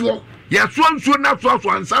asofo ye so na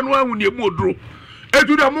so ansa no ahu ne mu oduro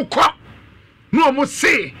edu da mu kɔ no mo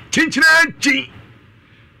se chinchina chi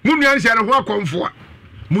munu yan share ho akonfo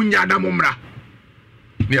munya da momra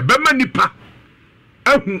ne bema nipa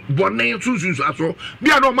ahu bone sunsunsu aso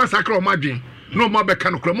bia no masakra o madwen no ma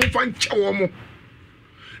beka no kra mo fa nche wo mo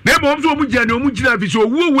na mo so mu gina mu gina fi so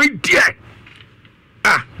wo we die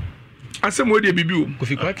asem wo de bibi o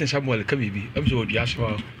Kofi Kwate Samuel ka bibi am so odi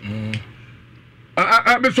aso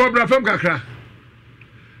me so bra fam kakra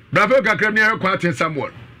me Kwate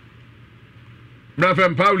Samuel bra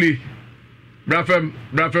fam Pauli bra fam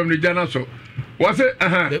ni jana so was it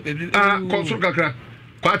konsul kakra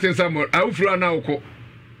Kwate Samuel awufura na woko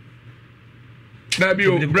na bi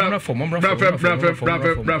o bra fam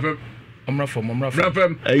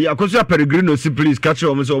akoso Peregrino si please catch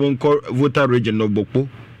o so won voter region no bokpo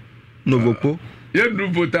Novopo. Yendu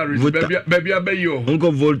voters. Baby abeyo.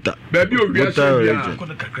 Unko Volta. Baby obiasha.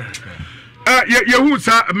 Yehu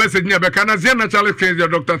sa message ni abeka na zia naturally cleanse your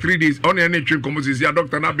doctor 3 days on any train commosis ya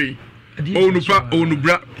doctor Nabi. Onupa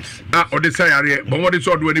onubra odesa yare bo wode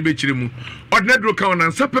so do ani be kire mu. Ordinary kan na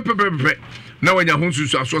nsa pepepepe na wanya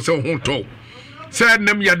honsusu aso se ho to. Say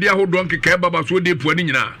nem yade ahodo nkeka baba so de puani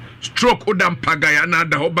nyina. Stroke odam pagaya na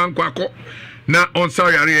da ho banko akọ na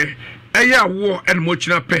onsa yare eya wo en mo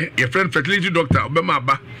china pe your friend fertility doctor obema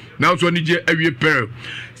ba na so ni je awie per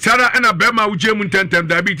Sara and a bema uje mu tentem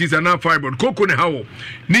diabetes and fibroid koko ne hawo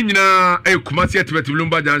ni nyina kumasi atibeti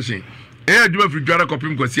lumba junction adwuma free dwara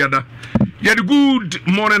kopim kwasiada ye the good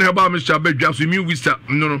morning herbal Mr. Bedwa so immune wisdom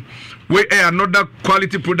no we another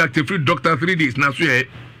quality product free doctor 3 days na so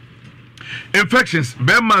infections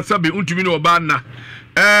bema sabe untumi no oba na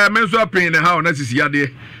menso apin ne hawo na sisi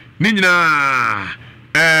ade ni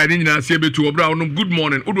nyina se betu obra onum good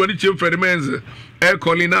morning udu ani chem Fred Menz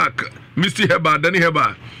Colinak Mr. Heba Danny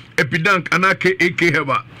Heba Epidank Anake AK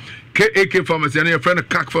Heba KAK Pharmacy and your friend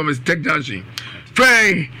Kak Pharmacy Tech Junction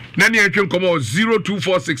Frey Nani Etwem komo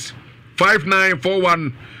 0246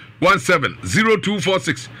 594117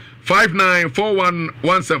 0246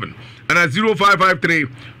 594117 and at 0553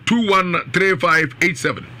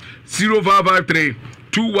 213587 0553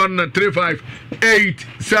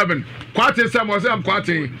 213587 Kwate Sam was I'm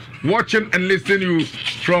Kwate watching and listening you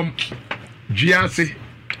from Giasi,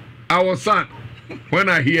 our son. When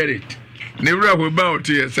I hear it, never will bow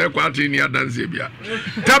to you, say Kwate in your dance.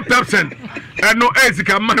 Tap send and no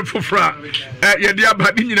Ezika man for fra. Yadia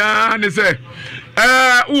Badina and say,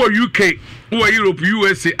 who are UK, who are Europe,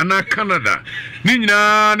 USA, and Canada.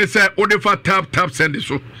 Nina and say, Odefa tap send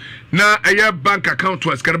this. Na a bank account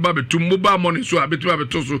was Karababe to mobile money so a bit of a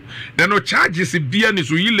toso. There no charges if Bianis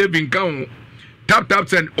who you live in count. Tap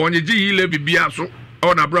send on your G levy biaso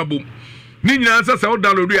on a brabo. Nina answers out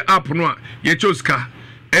download the app no ye chose car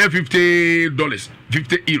 $50,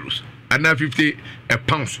 50 euros, and now 50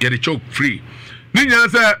 pounds. Get the choke free. Nina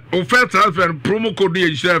answer offer transfer promo code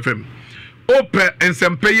FM. Open and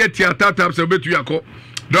some pay yet tap send bet you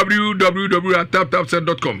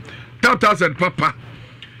www.taptapsend.com. Tap send papa.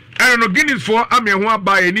 I don't know Guinness for Amia who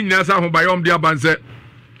buy any Nasa who buy the abanse.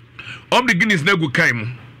 The Guinness nego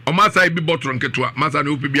kaim. O masa be botron ketwa. Masa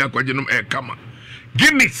no be aquagenum air kama.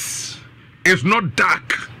 Guinness is not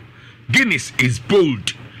dark. Guinness is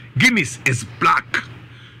bold. Guinness is black.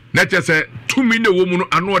 Nature say 2 minute woman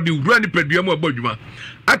and what the granny pedium abojuma.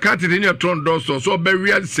 I can't in your tron door so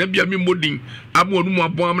burial sebia me modding. Amu no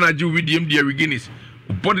abomana ju with the Guinness.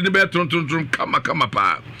 Body the better tron kama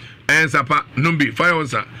pa. And sapa numbi fire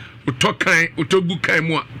onsa. Utokai utogu kai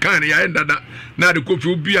mo kan ya enda da na de kofi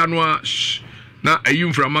obi anwa na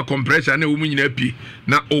ayim from a compression na omu nyina pi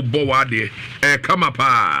na obo wa de kama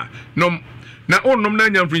pa nom na onnom na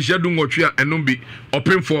nyam frinhia du nwotwe a enom bi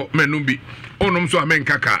open for menum bi onnom so amen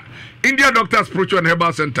kaka India Doctors Spiritual and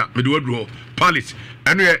Herbal Center me do adro Palace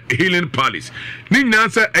eno Healing Palace ni nyina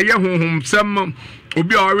se eye honhom sem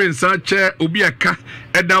obi a we nsa che obi aka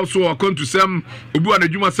eda so akontu sem obi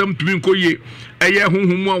anadwuma sem tumi nkoye eye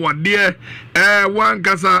honhom a wade wan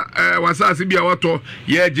kasa wasase bia wato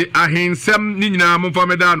yeje ahensem ni nyina momfa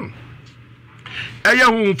meda no eye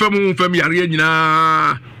honhom fam yare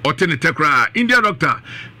nyina otene tekra India Doctor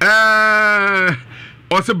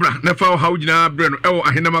osebra na fa how nyina bre no ewo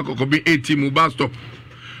ahenama kokobi 80 mu bus stop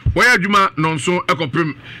Oya Juma nonso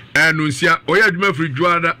ekoprim nunsia oya Juma free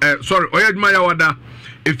juada oya Juma yawada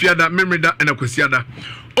efiada memreda and akwasiada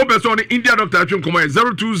obeso ni India Doctor atwen komo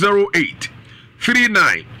 0208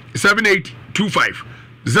 397825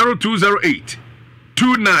 0208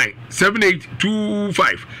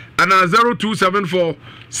 297825 and 0274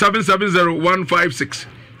 770156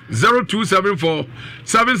 0274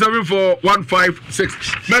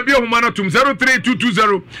 774156 maybe humana tum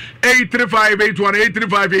 03220 83581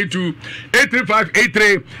 83582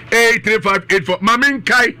 83583 83584 mamin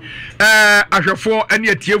kai ahwefo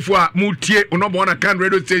ene atiefo a mutie onobo na kan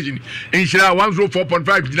radio station inshira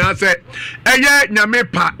 104.5 gina se eye nyame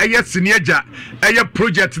pa eye sineja eye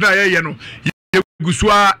project na eye no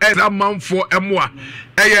yegusua ezamanfo emoa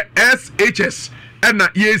eye SHS ena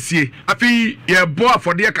yesie afi ye bo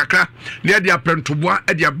afode kakra na ye apentoboa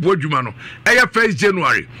e de abo adwuma no eye 1st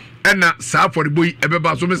January ena sa afode boyi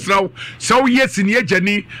ebeba so mesraw so yesi ne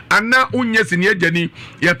agani ana unyesi ne agani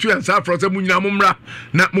ye to yansa afro se munyina momra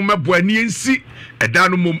na momebo ani ensi eda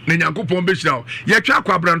no mom na Nyankopon be hiraw ye twa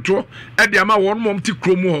kwabranto e de ama won mom ti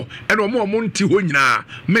kromu ho e no mom nti ho nyina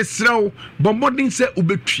mesraw bombodin se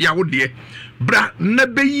obetua wo de bra na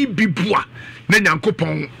beyi bibua na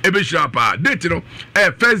Nyankopon ebe hira pa date no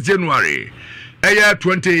 1st January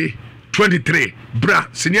 2026 23 bra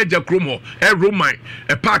senior jakromo roman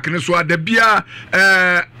park ne so ada bia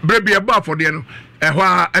brebi eba for de no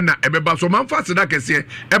ehwa na ebeba so manfa seda kese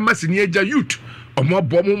ema senior ja youth omo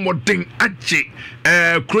bomo modern ache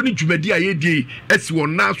chronic dwumadi ayedie esi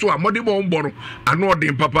won na so amode mo mboro ano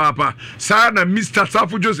odin papa sa na Mr.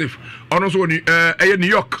 Safu Joseph ono so ni New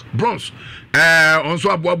York Bronx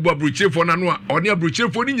onso abo abruchefo na no a oni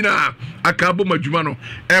abruchefo ni nyina aka abo madwuma no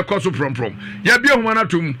ekoso prom ya bia homa na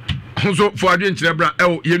tom onso fo adwe nkyere bra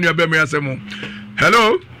yenu abem yasemo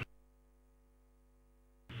hello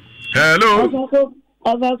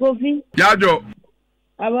Aba Kofi yajo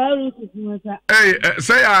abaru tusimasa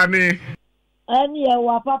say ani ya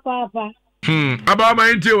wa papa aba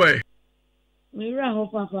ma nti we mira ho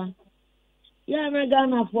papa ya me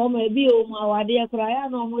Ghana fo ma bi o ma wade kra ya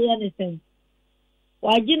no mo ya ne sen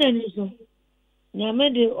wagina ni so nyame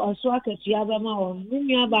de oso akatu aba ma won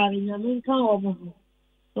ni aba ni nyame kan o mo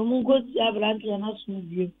no mo go ti abrant ya na so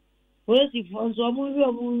bi o si fo so mo bi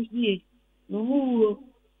o mo sie no mo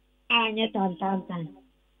anya tan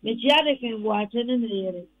me chia de ken bo atene ne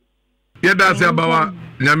yere ye da se abawa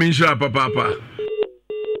nyame nsha papa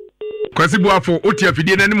kwasi buafo oti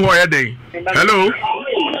afidie nanim ho ye den hello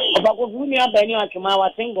Obako funi abani akuma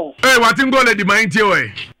watingo watingo le di maintie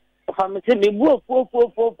we famete me bu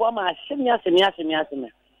fo ma asemi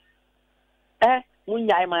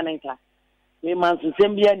munya ma nanka me mansu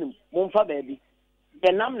sembia nim mumfa baabi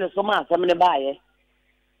de nam le so ma asem ne baaye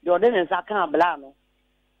de ode ne nsa kan abla no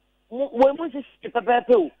we mu si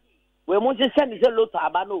pepepe o we mu si send se loto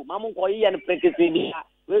aba no ma mu ko ye ne prekese ni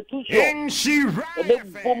we tu so be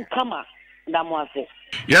bom kama da mo ase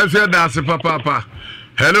yes da se papa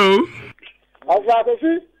hello asa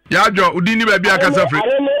kofi yajo udini baabi akasa free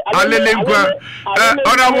alele nkwa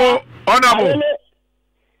onabo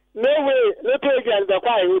mewe le page the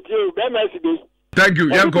kwai hotel be mercy thank you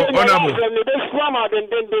yanko onabo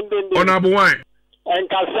onabo why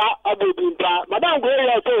enkasa abodunta madam go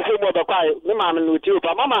ya to so mo be kwai me ma me no ti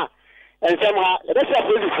pa mama ensem ha e be say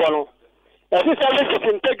police for no e say service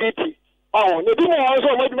integrity ne bi mo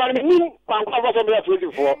so mo duma ni pan kwa so me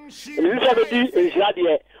police for ni say be di enhia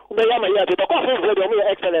de be ya ma ya to ko so de mo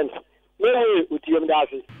excellent mewe utiem da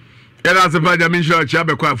afi era se pa jamin sho cha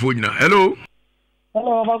be kwa fo nyina hello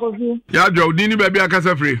Bakofi yajo udini baabi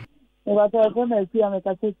akasa free Bakofi me si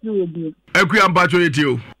amekase ti we bi ekua mpacho yeti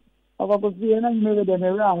o Bakofi na nyime de me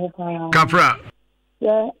ra ho pa kafra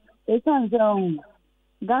esan se on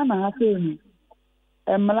Ghana ha se ni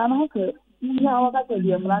emla na ke ni awa ka se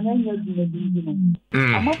di emla na nya di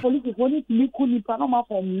no ama police ko ni ti ku ni pa no ma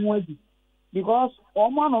fo mu adi because o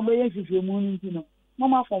ma no be ye hwehwe mu ni no no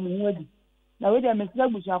ma fo mu adi na we de me se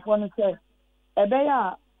bushafo no se ebe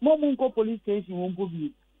ya Momunko police station won go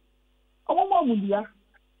bi. Omo mu dia.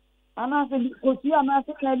 Ana se ko si ana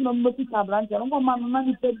se ka bi no mo pita branch. Omo ma na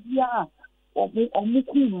ni pe dia. Omo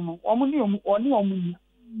ku no. Omo ni omo ni.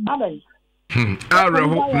 Abai.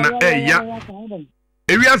 Araho na ya.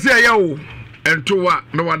 Ewi ase ya wo. Entowa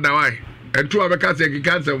no wanda why. Entowa be ka se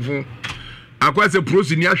kika semfo. Akwase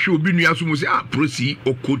prosi ni ahwe obi nua so mo se prosi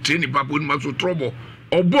okotre ni papo ni maso trouble.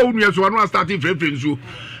 Obo nua so anu starting free so.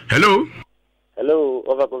 Hello. Hello,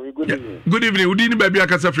 Overcoffee. Good evening. Good evening. Udini baby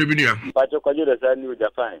akasa free binia. Pacho kwajo da sa New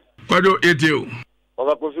Japan. Kwajo etio.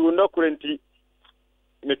 Overcoffee we no currently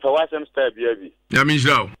me tawasem style bi. Ya mi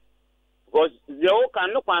jao. Because the o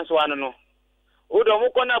kan no kwanso anu no. O do mo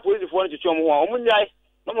kona police for no chichom ho. O mo nyai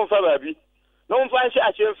no mo fa baabi. No mo fa hye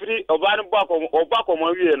ache free oba no ba ko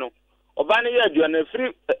mo wie no. Oba no ye aduane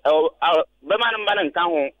free be man mba na nka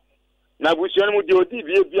ho. Na busuo no mo di odi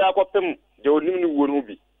bi akopem de onim ni wo no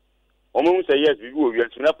bi. Omo say yes we go we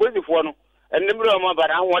na police for no enimro ma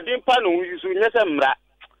bara ahodin pa no yusu nyese mra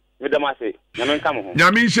me dama say nyame nka mo ho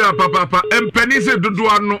nyame nshira papa empani se dodo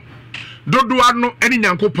ano eni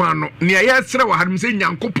nyankopon no ne ya sere wa hadum se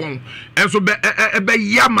nyankopon enso be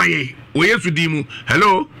yamaye o yesu dimu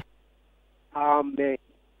hello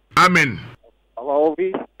amen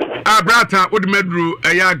Ovi brata odmedru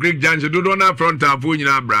eya great janje dodo na front afo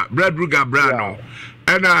nyina bradru gabra no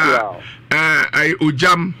ena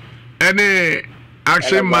ojam ene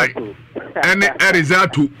action mai ene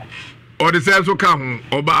erizatu o de se so ka ho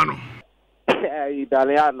oba no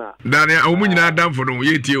Daliana o mu nyina danfo no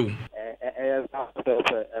yetie o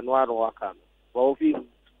eno anu waka Ovi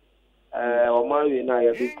o ma wi na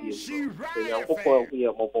ya bi ya kokko ku ye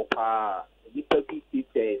mo pa ni pe bi ti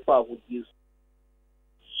te fa hu dis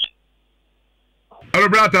hello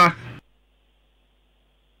brata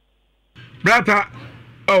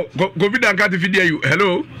oh go vida nkati video you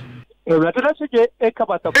hello Ratana suje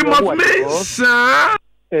ekabata ko sir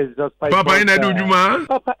Papa ina do juma.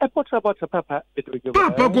 Papa e potra papa betu.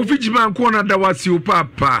 Papa ko fijima nko na da wasi o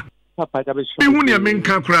papa. Papa da be so. Ehun ne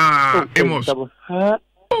menka kra Amos.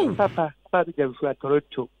 Papa je fu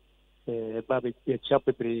atoroto. Baba e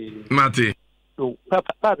chapebre. Mate. Oh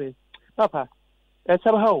papa.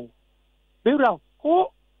 Somehow. Bira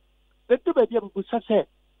ko betu be dia bu sase.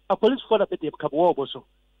 A police for the be dia kabo oboso.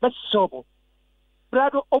 That's sobo.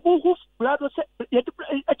 Brado obuhu brado se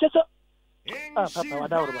echesa. Papa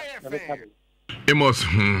wadauro ba. Amos,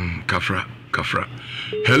 Kafra.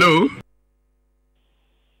 Hello.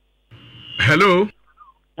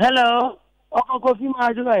 Kofi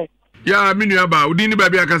Majuai. Yeah, minu aba. Udini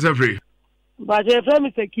baby akasa free. But your friend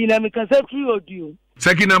is Sekina, me kasa free audio.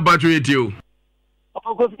 Sekina patrol you.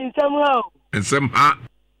 Kofi somehow. And somehow.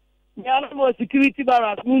 Yeah, no security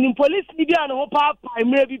barracks. Meaning police ni bi an ho papa,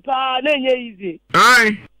 maybe pa na nye easy.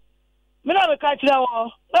 Aye. Me na me catch na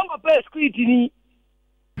wo. Na pay security ni.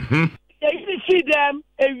 You see them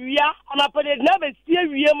area and I put it never see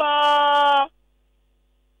area ma.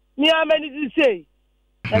 Me am many to say.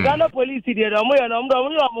 The Ghana police there no mo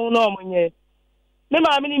no nye. Me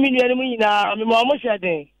ma me ni mu nyina me mo hye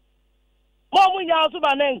den. Mo nya so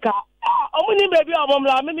ba nenka. Omo ni baby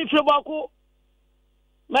omomla me free bako.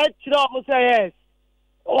 Me tiro mo say yes.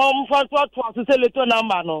 First to say leto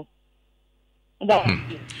number no.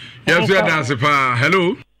 Yes, that's pa.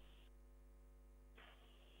 Hello.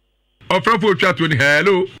 Ofrafo chatoni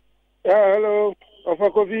hello. Hello.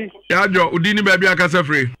 Ofakovi. Ya jo udini baby akasa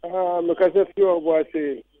free. Me kasa free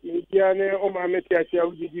oboase. Indiane o ma meti asia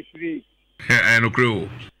udidi free. No crew.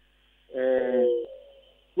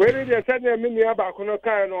 Where dey send me ni aba kono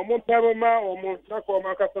kan no mo pebe ma o mo na ko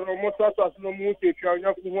ma kasa no mo saso no mo tetu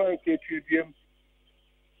anya fu ho anke tuebiem.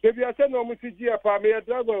 Debi ase no mo sigi apa me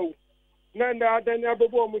drago. Na nda adanya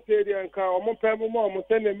bobo mo teri anka o mo pebe ma o mo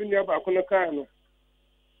send me ni aba kono kan no.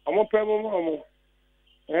 Omo pemo mo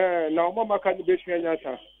na omo maka ni besu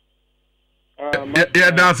anyata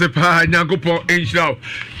ya da se pa nyankopon enhiraw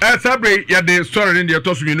sabre ya de story ni de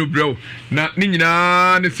to so menu bro na ni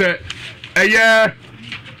nyina ni se eye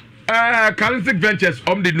Callistic Ventures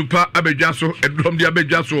de nupa abedwaso edrom de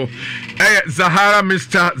abedwaso Zahara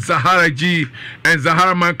Mr Zahara G and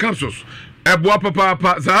Zahara Man capsules eboa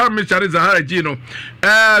papa Zahara Mr Zahara G no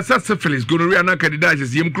syphilis gonorrhea na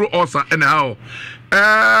candidiasis yemkro osa na how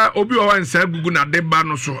obi o wan sa gugu na de ba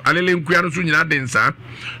no so alele nkua no so nyina de nsa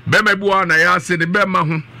be ma bua na ya se de be ma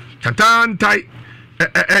ho tatantai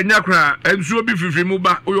nyakra ensu obi fifiri mu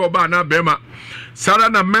ba oyo ba na be ma sara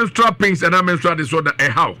na menstrual pains and menstrual disorder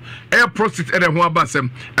how prostate and ho abasem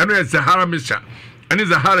eno e Zahara Misha ene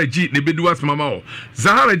Zahara G ne beduwas mama o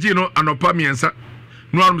Zahara G no anopa miensa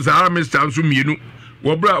no am Zahara Misha nso mienu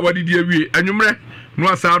wo bra wadidi awie anwumre no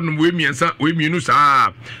asa no we miensa we mienu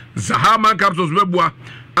saa Zahara Man capsules bebua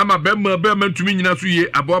ama bemma tumi nyina so ye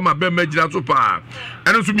abo ama bemma gira so pa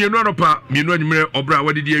eno so mienu anopa mienu anwumre obra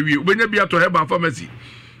wadidi awie obenya bia to Herbal Pharmacy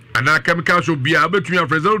ana chemical shop bia betumi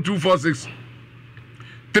afre 0246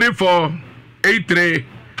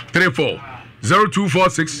 348334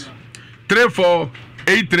 0246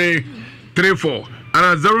 348334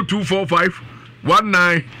 and 0245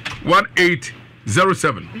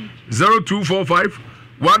 191807 0245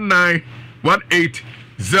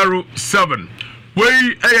 191807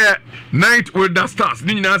 we night with the stars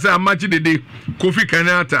ni nyina say amachi dede Kofi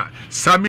Kenyatta Sami